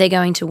 they're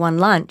going to one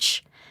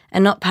lunch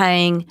and not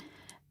paying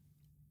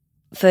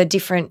for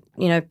different,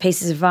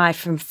 pieces of advice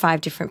from 5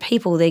 different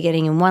people. They're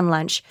getting in one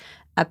lunch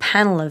a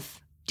panel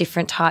of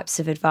different types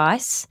of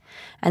advice,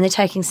 and they're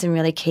taking some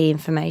really key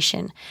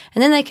information.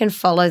 And then they can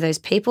follow those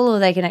people, or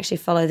they can actually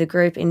follow the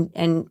group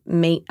and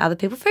meet other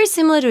people. Very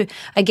similar to,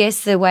 I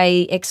guess, the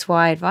way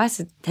XY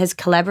Advice has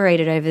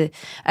collaborated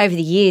over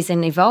the years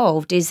and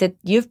evolved, is that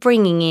you're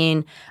bringing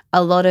in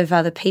a lot of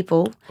other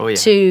people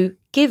to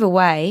give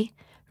away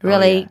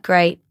really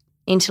great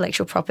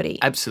intellectual property.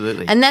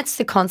 Absolutely. And that's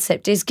the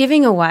concept, is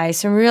giving away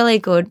some really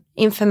good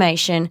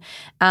information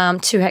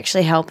to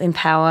actually help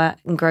empower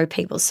and grow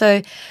people.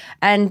 So,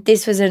 and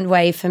this was a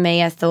way for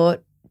me, I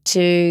thought,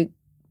 to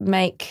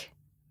make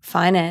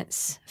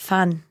finance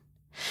fun,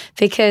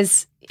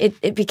 because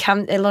it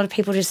becomes, a lot of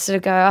people just sort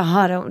of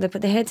go, they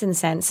put their heads in the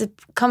sand. It's a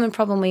common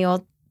problem we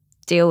all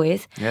deal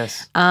with.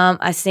 Yes.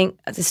 I think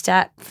the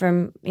stat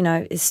from,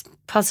 is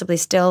possibly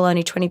still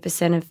only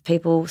 20% of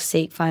people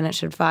seek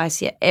financial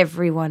advice, yet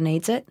everyone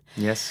needs it.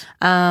 Yes.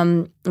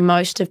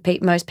 Most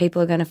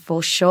people are going to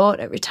fall short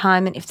at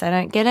retirement if they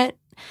don't get it.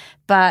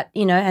 But,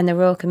 and the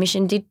Royal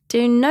Commission did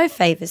do no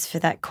favours for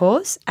that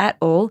cause at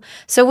all.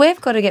 So we've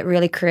got to get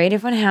really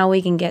creative on how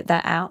we can get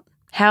that out,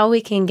 how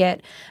we can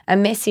get a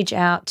message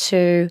out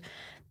to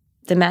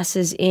the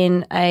masses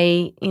in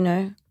a,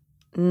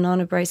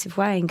 non-abrasive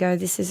way, and go,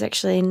 this is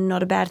actually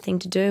not a bad thing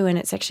to do, and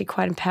it's actually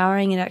quite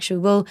empowering. It actually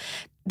will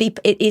be,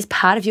 it is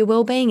part of your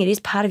well-being. It is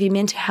part of your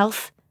mental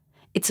health.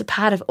 It's a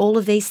part of all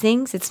of these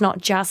things. It's not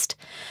just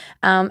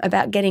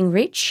about getting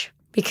rich,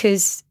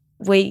 because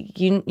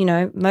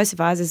most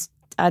advisors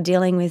are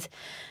dealing with,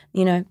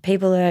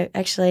 people are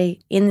actually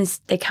in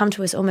this, they come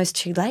to us almost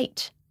too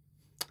late.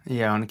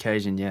 Yeah, on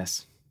occasion,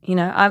 yes.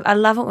 I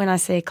love it when I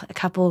see a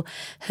couple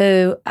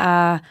who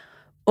are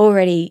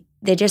already,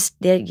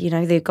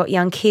 they've got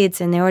young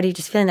kids and they're already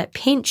just feeling that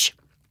pinch,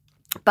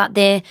 but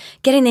they're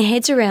getting their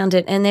heads around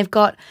it, and they've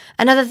got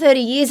another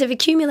 30 years of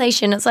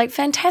accumulation. It's like,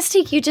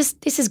 fantastic.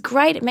 This is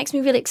great. It makes me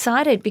really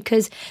excited,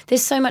 because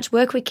there's so much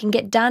work we can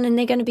get done, and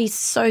they're going to be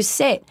so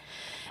set.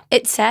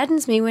 It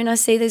saddens me when I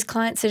see these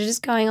clients that are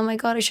just going, oh my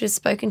God, I should have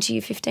spoken to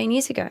you 15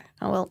 years ago.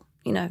 Oh, well,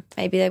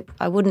 maybe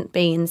I wouldn't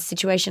be in the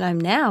situation I'm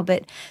now,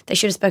 but they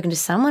should have spoken to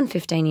someone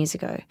 15 years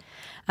ago.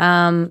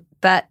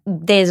 But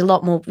there's a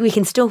lot more. We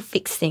can still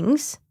fix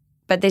things,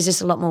 but there's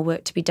just a lot more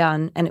work to be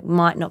done, and it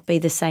might not be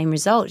the same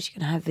result you're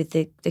going to have with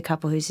the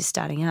couple who's just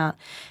starting out,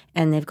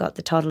 and they've got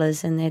the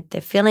toddlers, and they're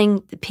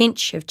feeling the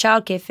pinch of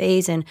childcare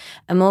fees and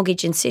a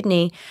mortgage in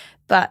Sydney,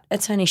 but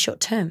it's only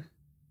short term,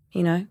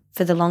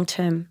 for the long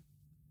term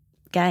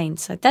gain.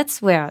 So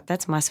that's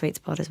my sweet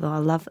spot as well.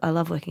 I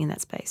love working in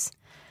that space.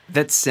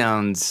 That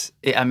sounds,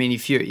 I mean,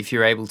 if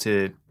you're able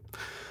to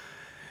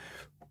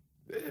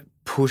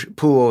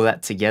pull all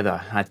that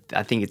together,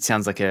 I think it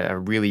sounds like a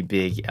really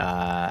big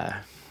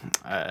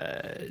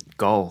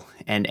goal,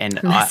 and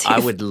I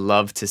would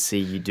love to see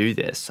you do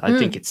this. I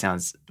think it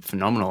sounds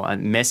phenomenal.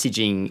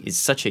 Messaging is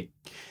such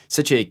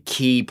a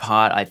key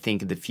part, I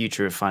think, of the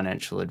future of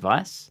financial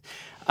advice.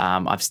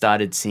 I've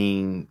started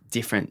seeing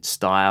different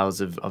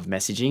styles of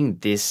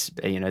messaging. This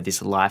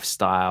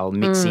lifestyle,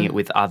 mixing it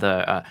with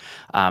other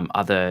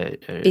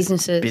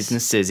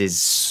businesses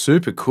is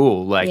super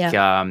cool.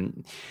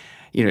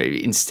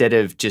 Instead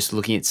of just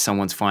looking at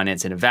someone's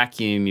finance in a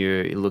vacuum,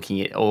 you're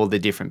looking at all the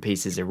different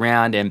pieces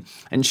around.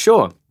 And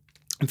sure,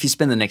 if you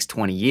spend the next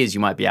 20 years,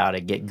 you might be able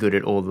to get good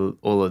at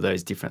all of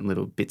those different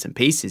little bits and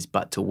pieces.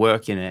 But to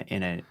work in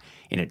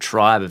a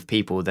tribe of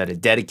people that are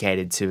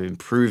dedicated to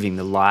improving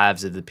the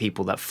lives of the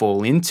people that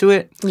fall into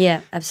it, yeah,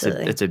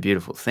 absolutely, it's a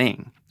beautiful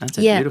thing. That's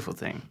a beautiful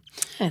thing.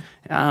 Yeah.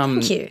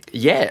 Thank you.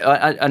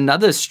 Yeah,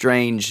 another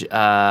strange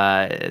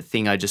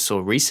thing I just saw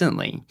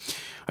recently.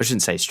 I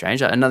shouldn't say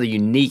strange. Another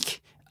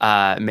unique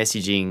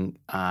messaging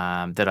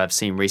that I've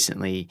seen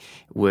recently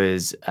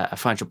was a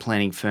financial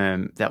planning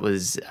firm that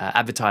was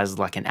advertised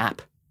like an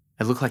app.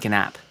 It looked like an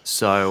app.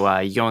 So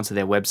you go onto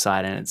their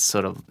website and it's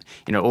sort of,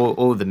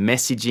 all the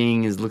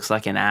messaging looks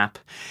like an app.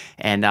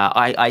 And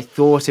I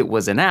thought it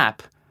was an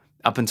app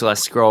up until I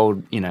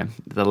scrolled,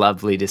 the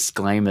lovely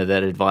disclaimer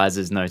that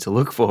advisors know to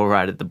look for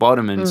right at the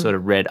bottom and sort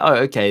of read, oh,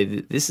 okay,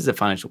 this is a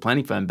financial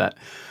planning firm. But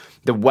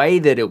the way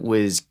that it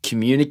was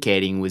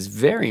communicating was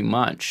very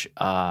much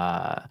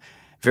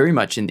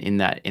in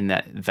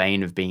that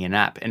vein of being an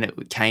app. And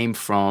it came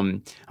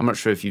from, I'm not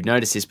sure if you've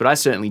noticed this, but I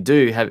certainly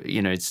do have,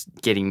 it's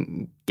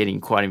getting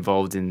quite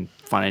involved in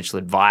financial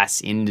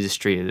advice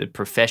industry, the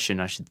profession,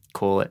 I should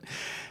call it.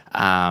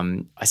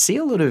 I see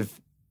a lot of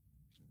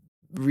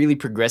really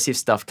progressive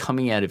stuff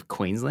coming out of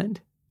Queensland.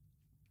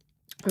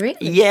 Really?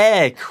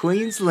 Yeah,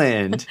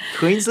 Queensland.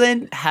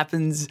 Queensland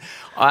happens,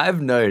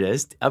 I've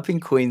noticed, up in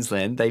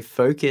Queensland, they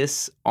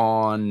focus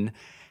on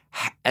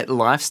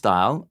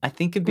lifestyle, I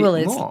think, a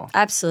bit more.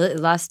 Absolutely.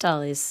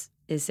 Lifestyle is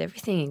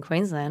everything in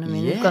Queensland. I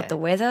mean, you've got the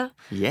weather.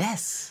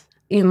 Yes.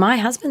 My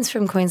husband's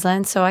from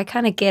Queensland, so I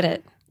kind of get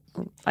it.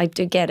 I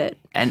do get it.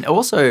 And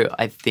also,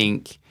 I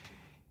think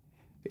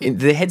in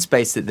the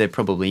headspace that they're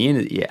probably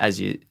in, as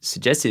you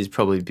suggested, is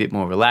probably a bit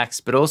more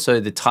relaxed, but also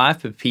the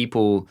type of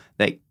people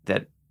that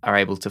are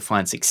able to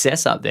find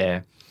success up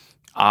there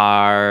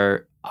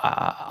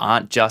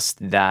aren't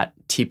just that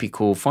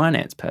typical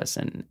finance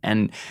person,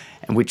 and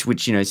which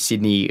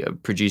Sydney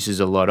produces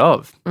a lot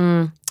of.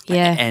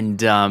 Yeah, and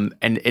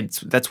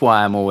that's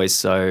why I'm always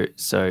so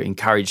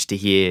encouraged to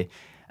hear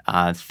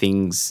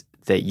things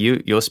that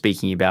you're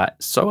speaking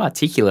about so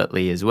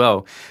articulately as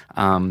well.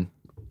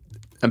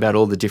 About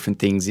all the different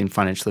things in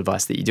financial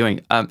advice that you're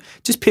doing.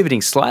 Just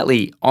pivoting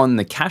slightly on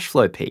the cash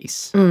flow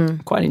piece, I'm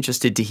quite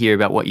interested to hear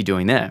about what you're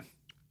doing there.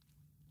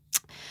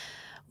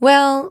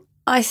 Well,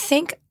 I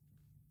think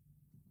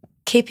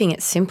keeping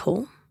it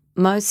simple.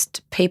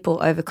 Most people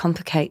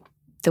overcomplicate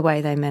the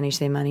way they manage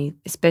their money,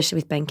 especially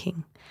with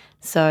banking.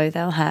 So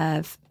they'll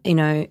have,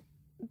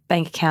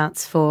 bank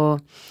accounts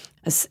for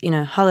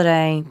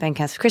holiday, bank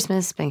accounts for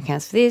Christmas, bank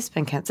accounts for this,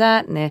 bank accounts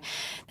that,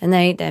 and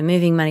they're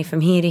moving money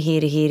from here to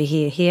here to here to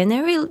here to here, and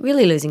they're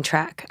really losing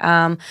track.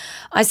 I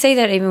see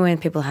that even when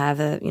people have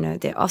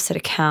their offset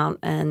account,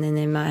 and then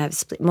they might have a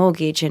split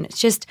mortgage, and it's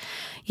just,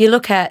 you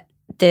look at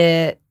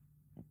their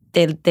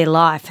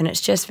life, and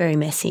it's just very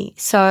messy.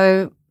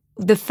 So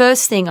the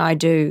first thing I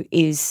do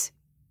is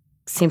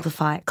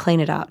simplify it,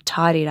 clean it up,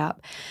 tidy it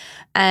up.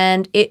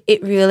 And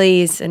it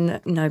really is a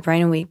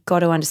no-brainer. We've got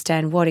to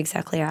understand what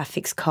exactly are our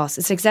fixed costs.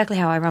 It's exactly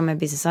how I run my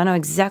business. I know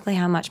exactly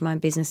how much my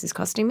business is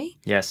costing me.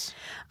 Yes.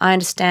 I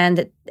understand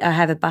that I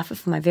have a buffer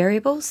for my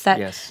variables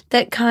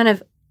that kind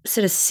of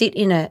sort of sit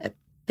in a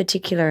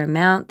particular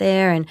amount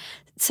there. And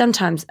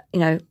sometimes,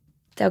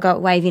 they'll go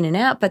wave in and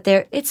out, but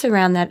it's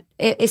around that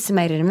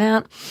estimated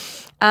amount.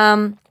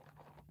 And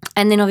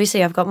then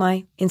obviously I've got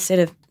my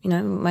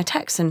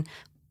tax. And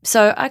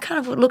so I kind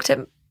of looked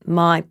at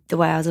the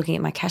way I was looking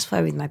at my cash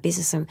flow with my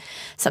business, and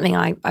something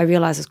I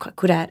realised I was quite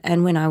good at.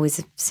 And when I was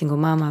a single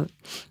mum, I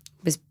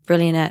was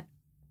brilliant at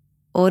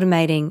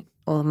automating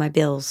all of my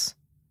bills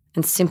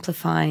and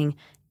simplifying.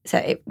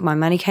 So my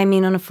money came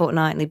in on a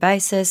fortnightly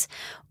basis.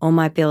 All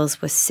my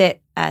bills were set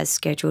as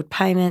scheduled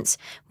payments.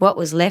 What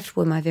was left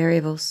were my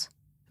variables.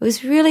 It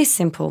was really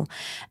simple.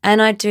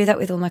 And I do that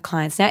with all my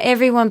clients. Now,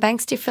 everyone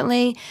banks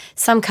differently.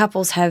 Some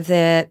couples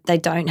they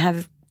don't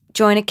have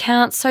joint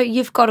accounts, so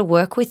you've got to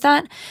work with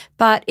that,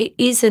 but it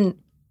isn't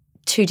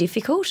too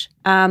difficult.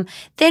 Then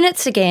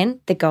it's, again,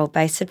 the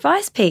goal-based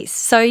advice piece.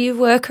 So you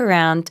work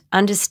around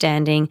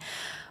understanding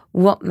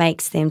what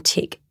makes them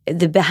tick.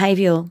 The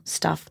behavioural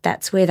stuff,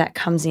 that's where that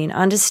comes in,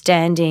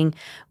 understanding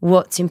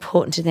what's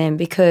important to them,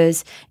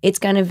 because it's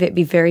going to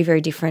be very,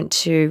 very different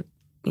to,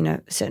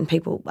 certain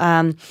people.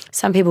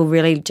 Some people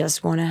really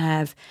just want to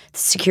have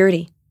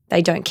security.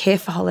 They don't care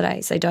for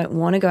holidays. They don't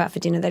want to go out for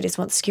dinner. They just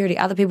want security.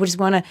 Other people just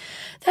want to,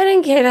 they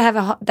don't care to have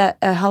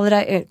a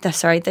holiday.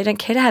 They don't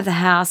care to have the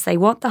house. They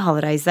want the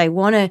holidays. They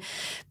want to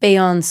be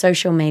on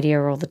social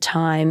media all the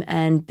time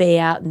and be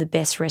out in the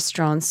best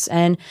restaurants.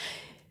 And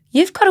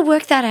you've got to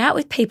work that out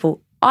with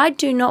people. I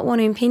do not want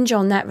to impinge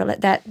on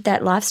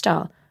that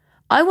lifestyle.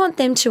 I want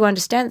them to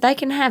understand they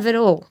can have it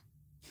all.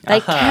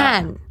 They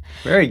can.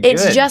 Very good.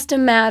 It's just a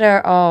matter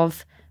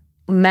of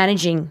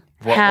managing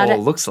what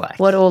all looks like.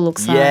 What all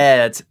looks like.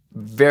 Yeah, it's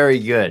very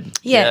good.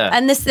 Yeah.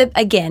 And this,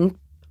 again,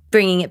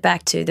 bringing it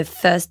back to the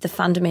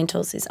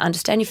fundamentals is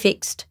understand your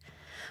fixed,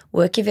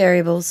 work your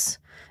variables,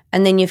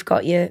 and then you've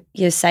got your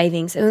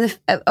savings. And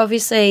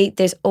obviously,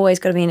 there's always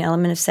got to be an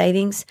element of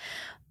savings.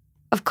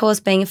 Of course,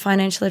 being a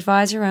financial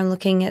advisor, I'm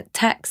looking at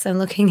tax, I'm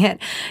looking at,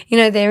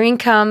 their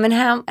income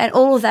and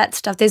all of that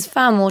stuff. There's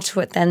far more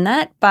to it than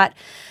that. But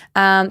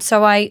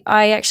so I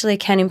actually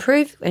can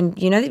improve, and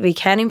we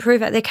can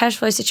improve at their cash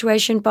flow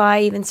situation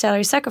by even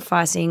salary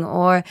sacrificing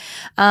or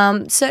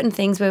certain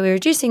things where we're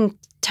reducing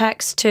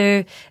tax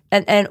to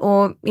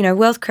or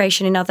wealth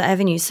creation in other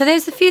avenues. So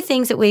there's a few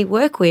things that we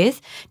work with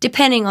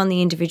depending on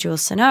the individual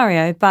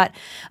scenario, but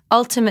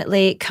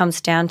ultimately it comes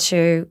down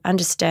to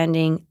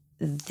understanding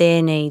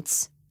their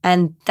needs,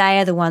 and they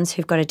are the ones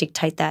who've got to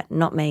dictate that,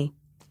 not me.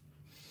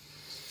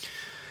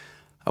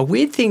 A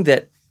weird thing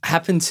that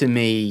happened to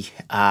me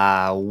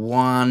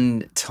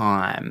one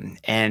time,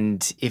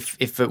 and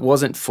if it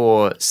wasn't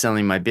for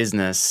selling my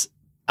business,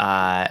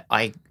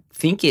 I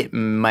think it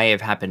may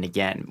have happened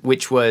again,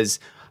 which was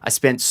I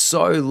spent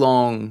so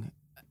long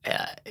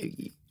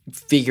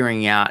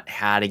figuring out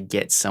how to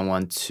get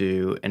someone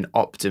to an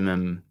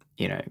optimum,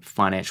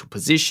 financial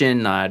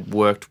position. I'd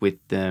worked with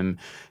them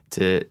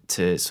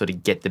to sort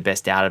of get the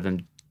best out of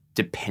them,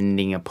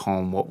 depending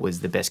upon what was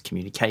the best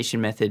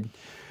communication method.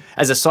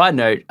 As a side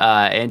note,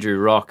 Andrew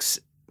Rocks,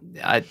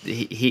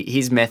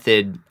 his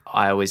method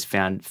I always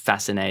found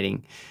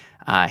fascinating.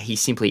 He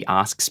simply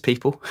asks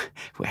people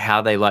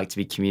how they like to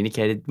be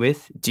communicated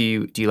with. Do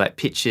you like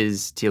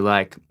pictures? Do you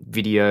like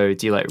video?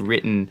 Do you like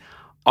written?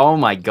 Oh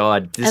my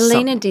God!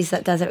 Alina does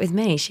that with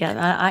me.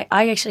 I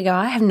actually go,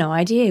 I have no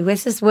idea.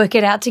 Let's just work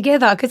it out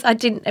together because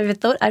I've never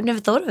thought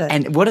of it.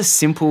 And what a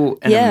simple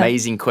and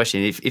amazing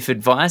question.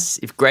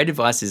 If great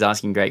advice is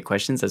asking great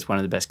questions, that's one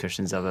of the best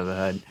questions I've ever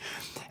heard.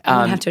 I'm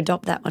going to have to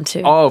adopt that one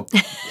too. Oh,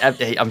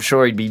 I'm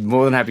sure he'd be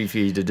more than happy for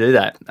you to do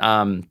that.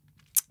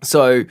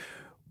 So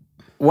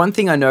one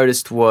thing I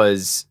noticed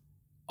was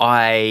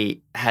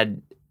I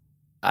had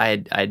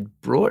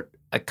brought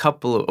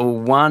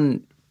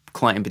one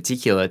client in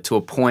particular to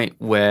a point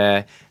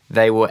where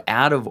they were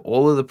out of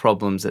all of the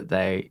problems that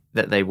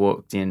they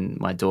walked in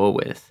my door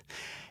with,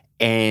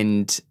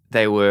 and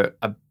they were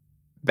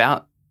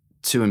about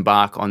to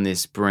embark on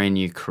this brand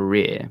new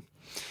career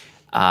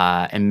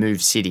and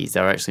move cities.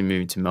 They were actually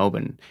moving to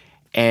Melbourne,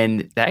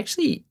 and they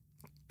actually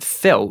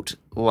felt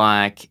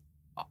like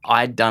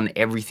I'd done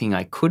everything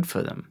I could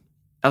for them.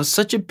 I was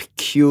such a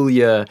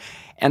peculiar,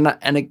 and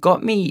it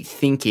got me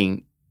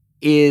thinking: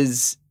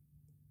 is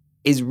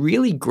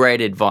really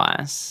great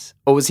advice,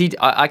 or was he?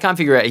 I can't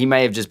figure out. He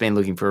may have just been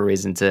looking for a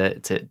reason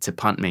to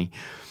punt me,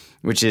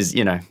 which is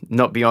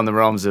not beyond the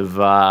realms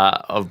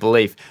of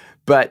belief.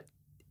 But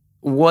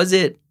was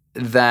it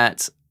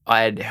that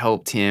I had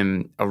helped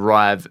him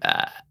arrive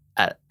at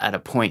a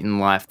point in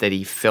life that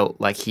he felt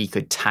like he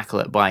could tackle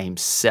it by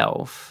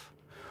himself?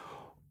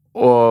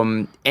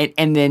 And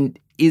then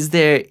is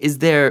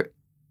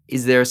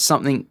there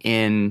something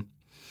in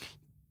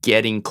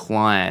getting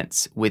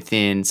clients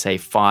within, say,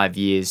 5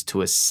 years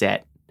to a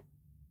set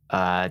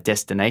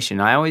destination?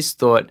 I always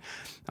thought,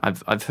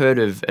 I've heard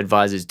of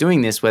advisors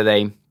doing this where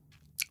they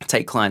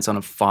take clients on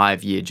a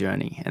 5-year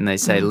journey and they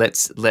say,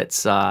 let's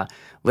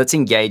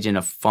engage in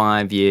a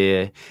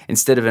 5-year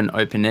instead of an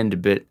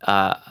open-ended bit.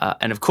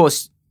 And of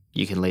course,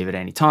 you can leave at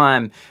any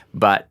time,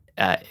 but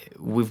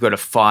we've got a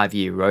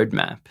 5-year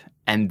roadmap,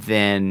 and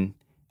then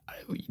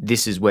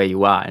this is where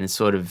you are, and it's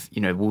sort of,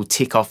 we'll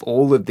tick off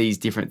all of these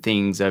different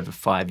things over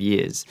 5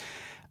 years.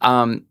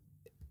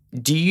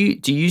 Do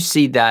you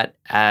see that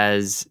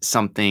as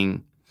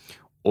something,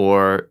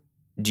 or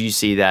do you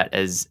see that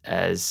as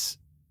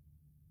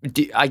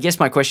I guess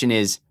my question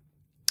is,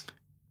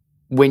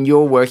 when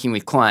you're working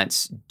with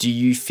clients, do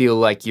you feel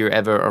like you're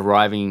ever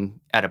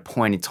arriving at a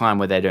point in time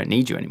where they don't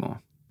need you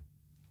anymore?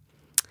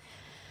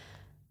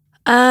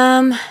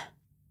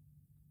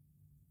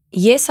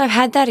 Yes, I've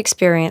had that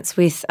experience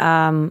with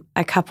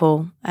a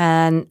couple,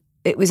 and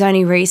it was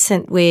only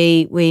recent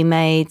we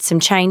made some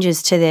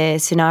changes to their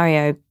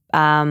scenario,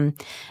 and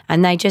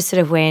they just sort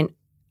of went,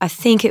 I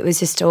think it was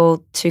just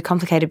all too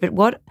complicated. But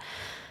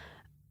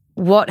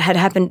what had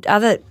happened,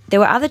 there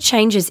were other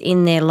changes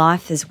in their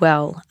life as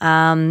well.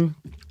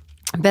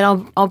 But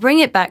I'll bring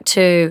it back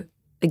to,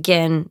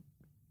 again,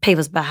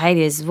 people's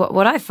behaviours.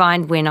 What I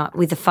find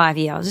with the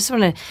 5-year, I just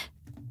want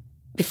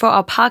to,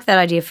 I'll park that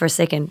idea for a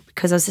second,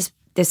 because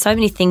there's so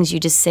many things you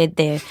just said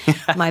there.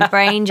 My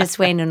brain just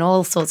went in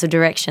all sorts of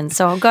directions.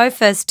 So I'll go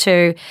first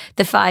to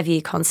the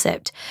 5-year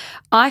concept.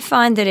 I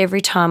find that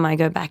every time I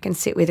go back and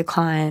sit with a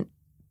client,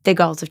 their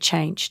goals have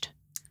changed.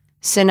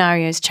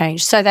 Scenarios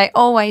change. So they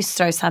always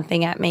throw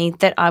something at me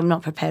that I'm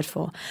not prepared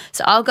for.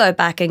 So I'll go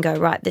back and go,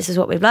 right, this is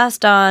what we've last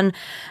done.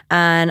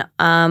 And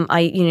I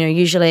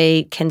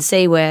usually can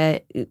see where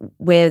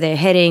they're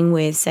heading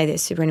with, say, their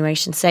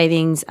superannuation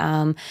savings.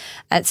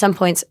 At some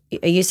points,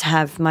 I used to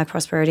have my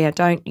prosperity. I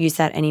don't use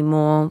that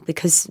anymore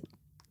because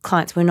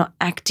clients were not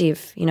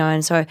active,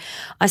 and so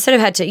I sort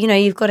of had to,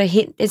 you've got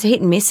it's a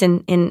hit and miss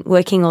in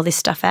working all this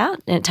stuff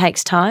out, and it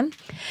takes time.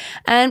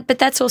 But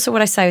that's also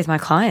what I say with my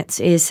clients,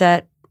 is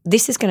that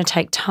this is going to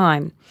take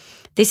time.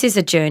 This is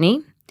a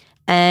journey,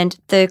 and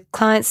the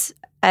clients,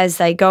 as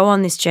they go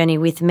on this journey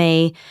with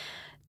me,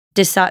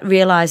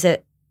 realise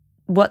that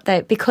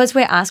because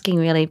we're asking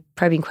really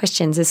probing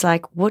questions, it's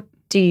like, what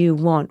do you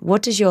want?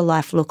 What does your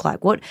life look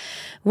like? What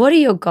are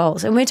your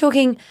goals? And we're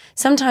talking,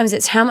 sometimes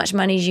it's how much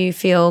money do you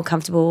feel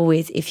comfortable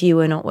with if you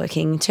were not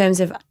working, in terms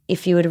of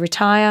if you were to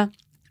retire.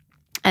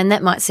 And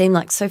that might seem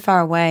like so far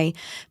away,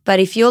 but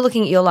if you're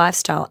looking at your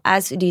lifestyle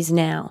as it is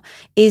now,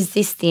 is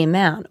this the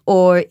amount,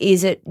 or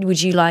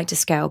would you like to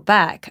scale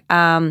back?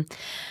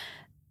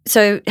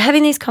 So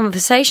having these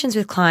conversations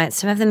with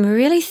clients to have them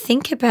really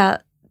think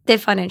about their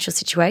financial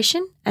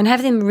situation and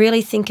have them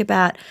really think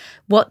about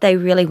what they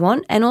really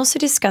want, and also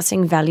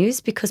discussing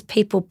values, because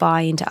people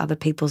buy into other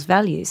people's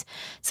values.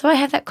 So I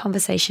have that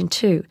conversation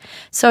too.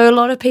 So a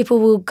lot of people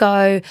will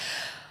go,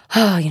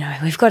 oh,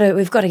 we've got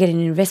to get an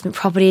investment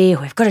property,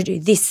 or we've got to do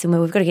this, and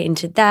we've got to get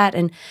into that,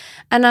 and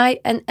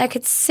I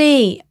could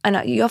see,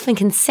 and you often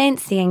can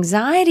sense the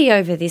anxiety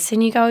over this,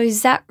 and you go,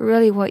 is that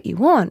really what you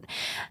want?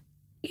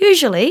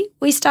 Usually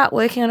we start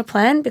working on a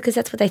plan because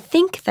that's what they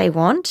think they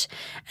want,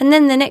 and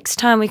then the next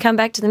time we come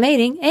back to the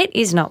meeting, it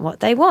is not what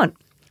they want.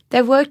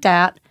 They've worked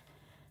out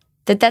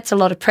that that's a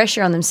lot of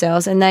pressure on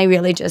themselves, and they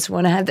really just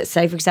want to have that,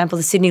 say, for example,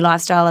 the Sydney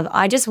lifestyle of,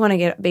 I just want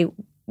to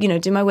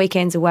do my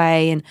weekends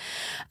away and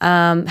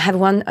have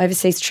one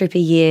overseas trip a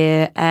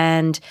year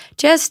and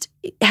just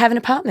have an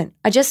apartment.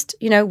 I just,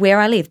 where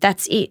I live,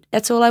 that's it.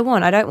 That's all I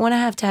want. I don't want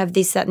to have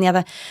this, that and the other.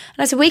 And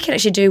I said, we can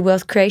actually do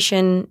wealth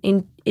creation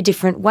in a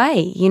different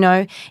way.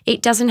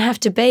 It doesn't have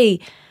to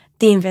be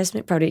the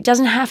investment product. It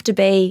doesn't have to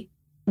be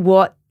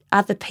what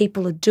other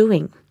people are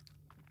doing,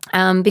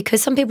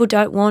 because some people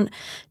don't want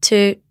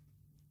to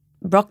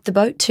rock the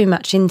boat too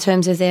much in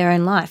terms of their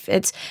own life.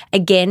 It's,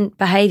 again,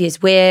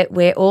 behaviours.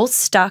 We're all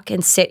stuck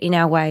and set in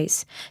our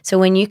ways. So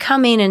when you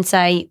come in and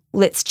say,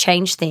 let's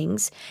change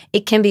things,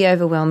 it can be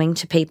overwhelming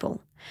to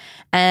people.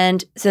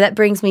 And so that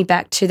brings me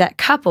back to that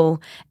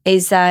couple,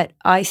 is that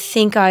I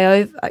think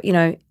I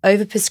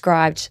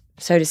overprescribed,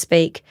 so to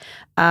speak,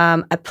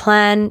 a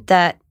plan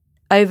that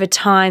over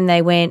time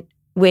they went,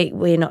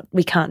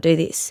 we can't do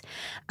this.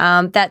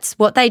 That's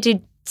what they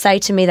did say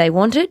to me they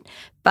wanted,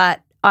 but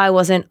I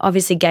wasn't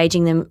obviously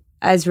gauging them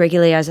as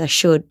regularly as I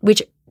should,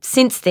 which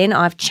since then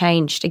I've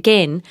changed.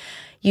 Again,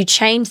 you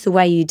change the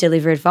way you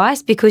deliver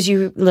advice because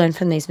you learn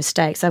from these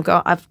mistakes.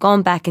 I've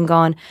gone back and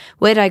gone,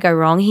 where did I go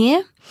wrong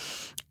here?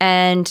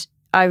 And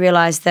I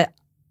realised that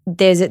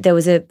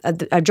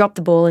I dropped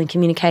the ball in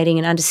communicating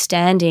and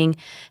understanding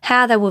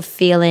how they were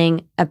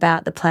feeling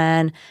about the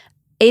plan.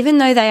 Even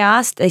though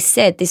they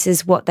said this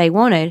is what they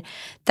wanted,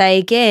 they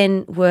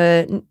again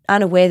were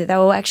unaware that they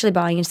were actually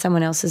buying into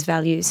someone else's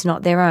values,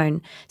 not their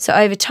own. So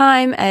over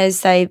time, as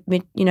they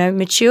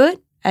matured,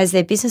 as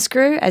their business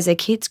grew, as their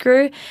kids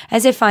grew,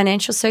 as their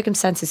financial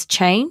circumstances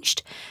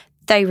changed,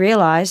 they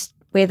realised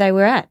where they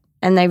were at,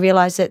 and they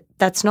realised that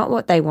that's not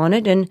what they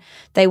wanted, and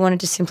they wanted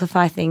to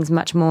simplify things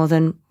much more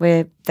than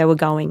where they were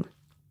going.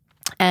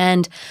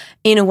 And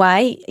in a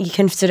way, you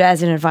can sort of,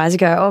 as an advisor,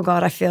 go, oh,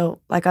 God, I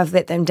feel like I've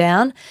let them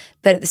down.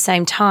 But at the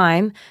same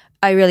time,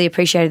 I really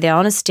appreciated their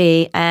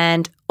honesty.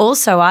 And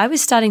also I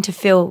was starting to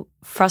feel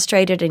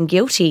frustrated and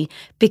guilty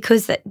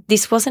because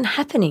this wasn't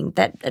happening.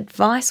 That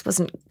advice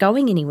wasn't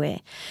going anywhere.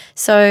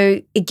 So,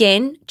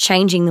 again,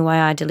 changing the way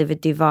I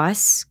delivered the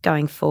advice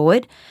going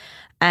forward,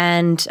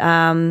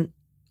 and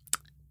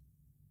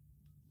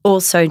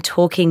also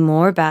talking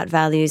more about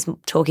values,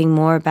 talking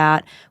more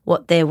about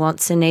what their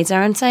wants and needs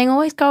are, and saying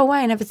always go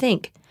away and have a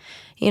think.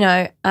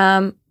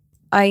 I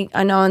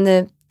know on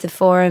the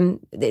forum,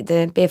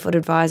 the Barefoot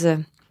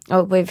Advisor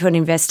or Barefoot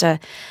Investor,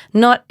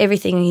 not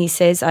everything he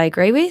says I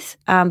agree with,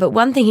 but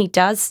one thing he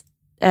does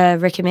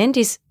recommend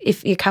is,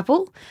 if you're a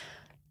couple,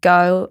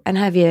 go and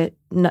have your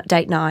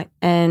date night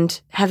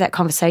and have that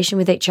conversation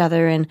with each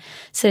other and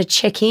sort of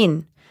check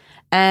in.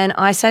 And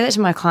I say that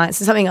to my clients.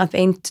 It's something I've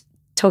been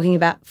talking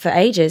about for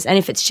ages. And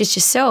if it's just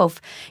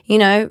yourself,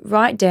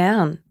 write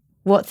down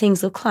what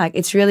things look like.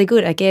 It's really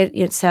good. I get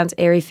it sounds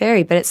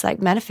airy-fairy, but it's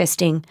like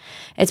manifesting.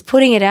 It's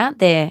putting it out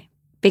there,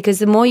 because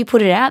the more you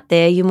put it out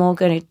there, you're more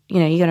going to,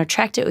 you're going to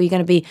attract it, or you're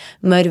going to be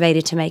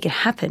motivated to make it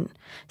happen.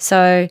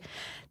 So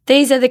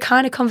these are the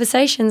kind of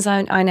conversations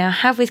I now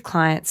have with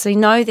clients. So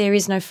there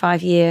is no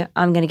 5-year,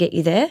 I'm going to get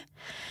you there.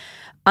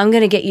 I'm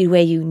going to get you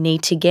where you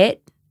need to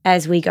get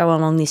as we go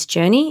along this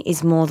journey,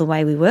 is more the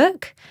way we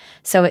work.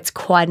 So it's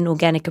quite an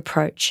organic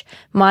approach.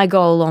 My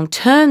goal long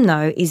term,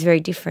 though, is very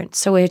different.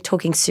 So we're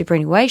talking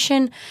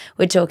superannuation,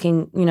 we're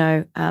talking,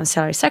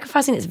 salary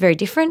sacrificing. It's very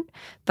different,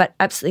 but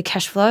absolutely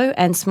cash flow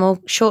and small,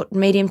 short,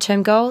 medium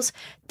term goals.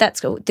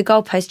 The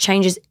goalpost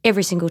changes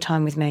every single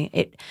time with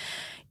me.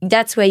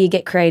 That's where you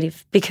get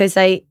creative, because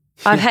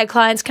I've had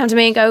clients come to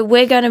me and go,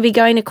 we're going to be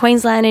going to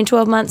Queensland in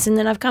 12 months, and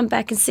then I've come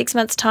back in 6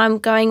 months' time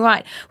going,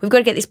 right, we've got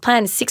to get this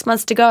plan. It's 6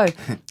 months to go.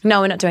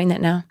 No, we're not doing that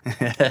now.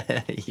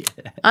 Yeah.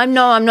 I'm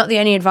not the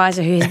only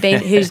advisor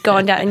who's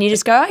gone down, and you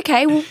just go,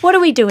 okay, well, what are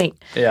we doing?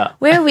 Yeah.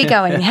 Where are we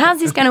going? How's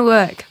this going to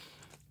work?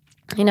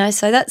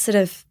 So that's sort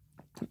of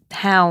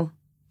how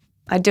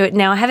I do it.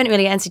 Now, I haven't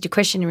really answered your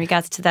question in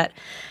regards to that,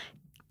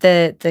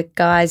 the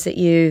guys that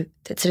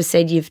sort of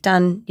said you've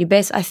done your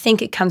best. I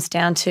think it comes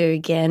down to,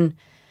 again,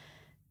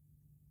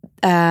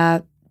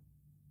 their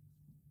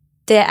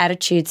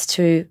attitudes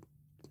to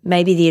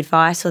maybe the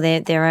advice, or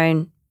their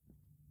own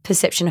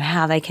perception of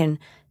how they can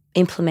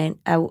implement.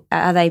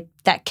 Are they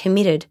that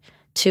committed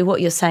to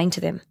what you're saying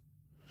to them?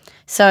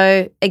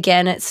 So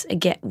again,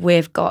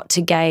 we've got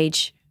to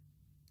gauge,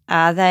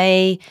 are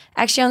they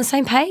actually on the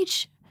same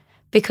page?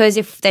 Because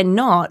if they're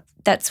not,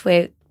 that's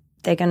where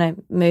they're going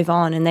to move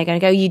on and they're going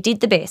to go, you did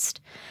the best.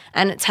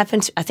 And it's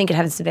happened, I think it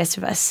happens to the best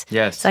of us.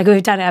 Yes. It's like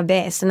we've done our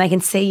best and they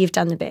can see you've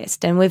done the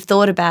best and we've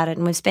thought about it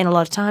and we've spent a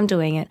lot of time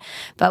doing it,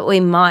 but we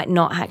might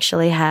not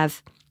actually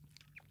have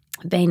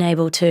been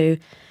able to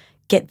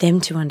get them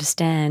to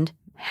understand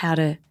how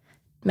to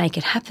make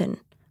it happen.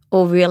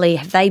 Or really,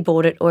 have they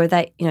bought it, or are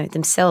they,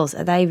 themselves,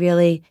 are they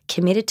really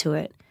committed to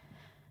it?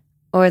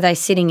 Or are they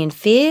sitting in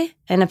fear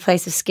and a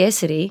place of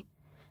scarcity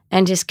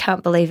and just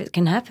can't believe it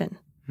can happen?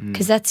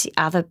 Because that's the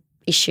other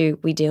issue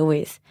we deal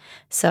with.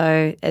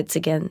 So it's,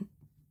 again,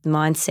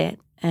 mindset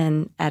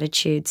and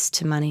attitudes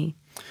to money.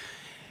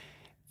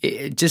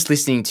 Just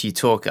listening to you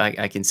talk,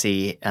 I can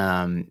see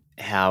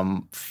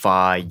how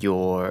far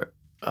your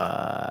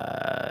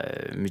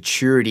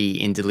maturity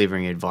in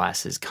delivering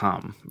advice has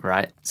come,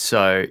 right?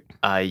 So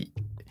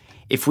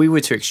if we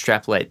were to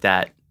extrapolate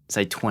that,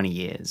 say 20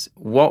 years,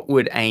 what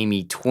would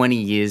Amie 20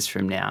 years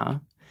from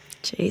now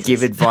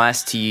give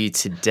advice to you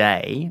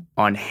today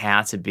on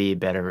how to be a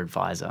better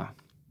advisor?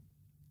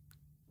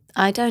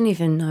 I don't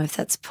even know if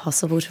that's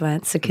possible to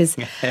answer because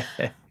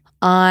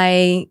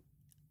I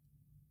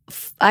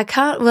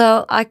can't,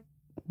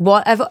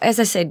 as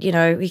I said,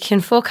 we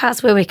can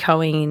forecast where we're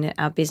going in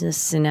our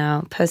business and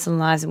our personal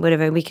lives and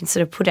whatever. We can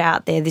sort of put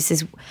out there, this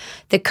is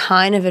the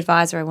kind of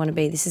advisor I want to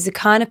be. This is the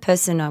kind of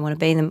person I want to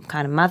be, the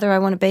kind of mother I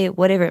want to be,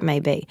 whatever it may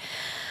be.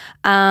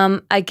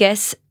 I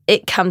guess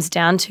it comes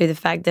down to the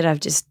fact that I've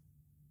just,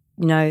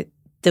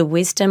 the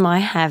wisdom I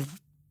have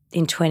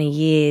in 20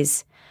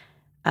 years,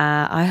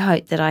 I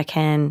hope that I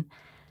can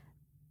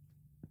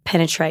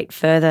penetrate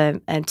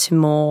further and to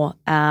more,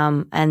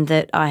 and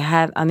that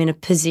I'm in a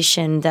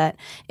position that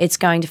it's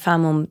going to far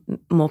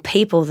more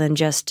people than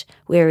just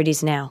where it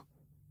is now.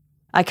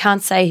 I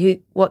can't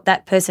say what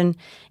that person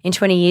in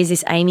 20 years,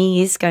 this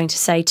Amie, is going to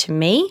say to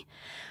me.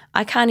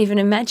 I can't even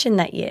imagine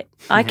that yet.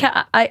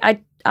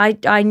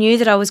 I knew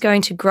that I was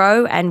going to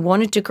grow and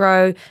wanted to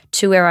grow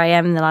to where I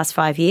am in the last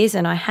 5 years,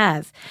 and I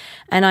have.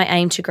 And I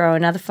aim to grow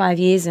another 5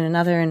 years and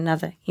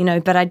another,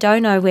 but I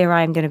don't know where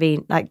I am going to be,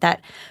 like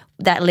that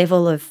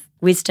level of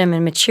wisdom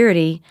and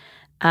maturity.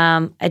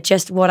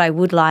 Just what I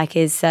would like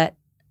is that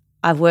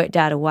I've worked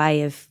out a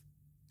way of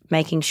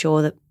making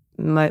sure that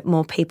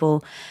more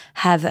people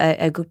have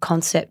a good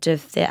concept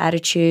of their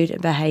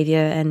attitude, behaviour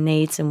and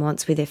needs and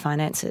wants with their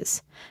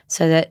finances,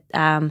 so that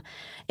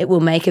it will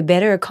make a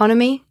better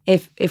economy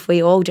if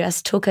we all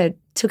just took a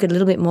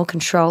little bit more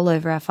control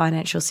over our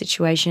financial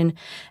situation,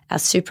 our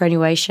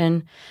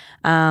superannuation,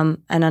 and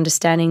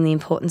understanding the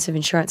importance of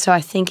insurance. So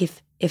I think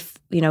if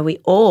we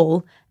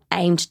all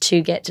aimed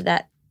to get to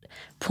that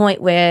point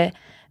where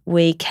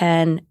we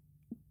can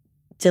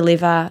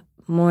deliver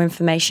more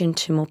information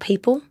to more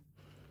people,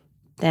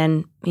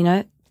 then,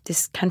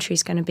 this country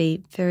is going to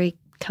be very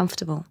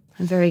comfortable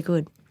and very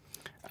good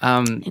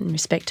in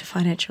respect to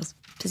financial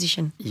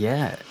position.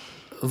 Yeah.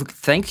 Look,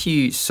 thank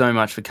you so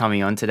much for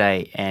coming on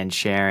today and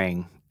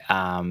sharing.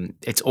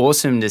 It's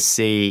awesome to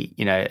see,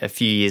 a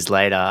few years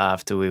later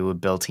after we were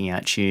belting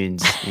out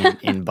tunes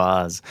in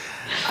bars,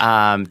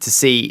 to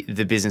see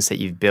the business that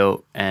you've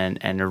built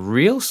and a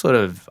real sort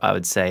of, I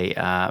would say,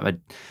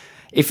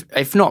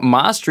 if not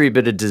mastery,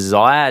 but a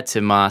desire to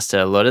master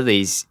a lot of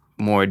these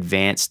more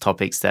advanced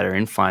topics that are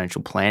in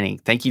financial planning.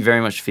 Thank you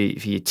very much for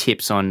your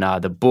tips on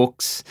the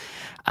books.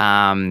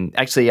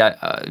 Actually,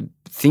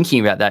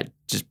 thinking about that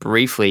just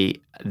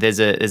briefly, there's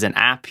an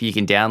app you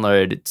can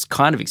download. It's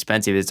kind of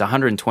expensive. It's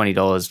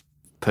 $120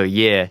 per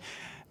year,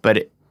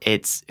 but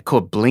it's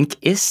called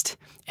Blinkist,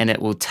 and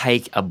it will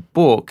take a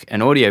book,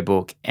 an audio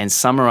book, and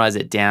summarize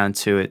it down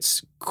to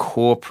its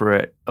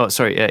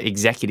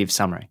executive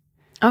summary.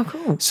 Oh,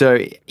 cool. So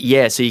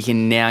you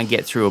can now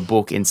get through a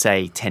book in,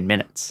 say, 10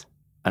 minutes.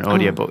 An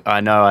audiobook.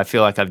 I know. I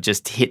feel like I've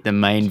just hit the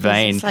main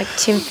vein. It's like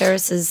Tim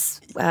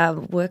Ferriss's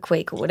work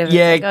week or whatever.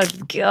 Yeah, oh,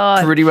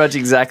 God. Pretty much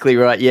exactly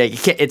right. Yeah,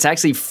 it's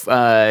actually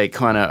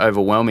kind of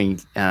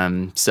overwhelming.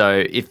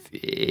 So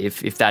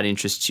if that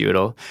interests you at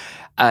all,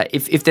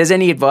 if there's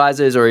any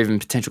advisors or even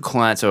potential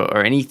clients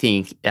or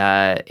anything,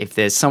 if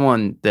there's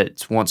someone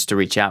that wants to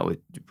reach out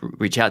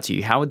to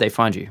you, how would they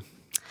find you?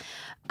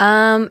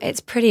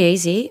 It's pretty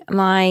easy.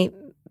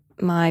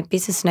 My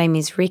business name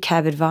is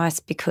Recab Advice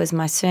because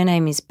my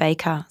surname is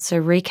Baker.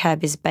 So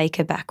Recab is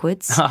Baker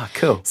backwards. Oh,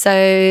 cool. So,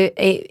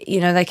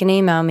 they can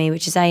email me,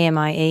 which is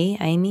AMIE,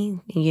 Amie,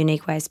 a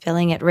unique way of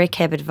spelling it,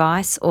 Recab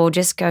Advice, or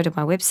just go to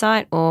my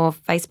website or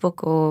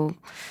Facebook or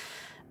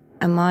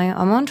I'm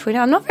on Twitter.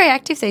 I'm not very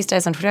active these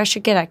days on Twitter. I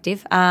should get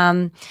active.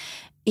 Or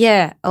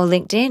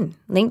LinkedIn.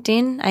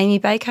 LinkedIn, Amie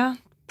Baker,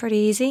 pretty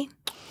easy.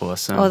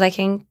 Awesome. Or they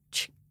can,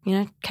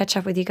 catch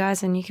up with you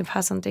guys and you can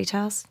pass on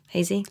details.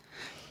 Easy.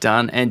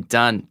 Done and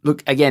done.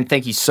 Look, again,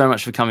 thank you so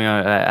much for coming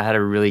on. I had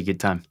a really good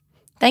time.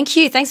 Thank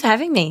you. Thanks for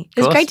having me. It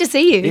was great to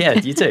see you. Yeah,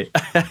 you too.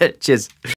 Cheers.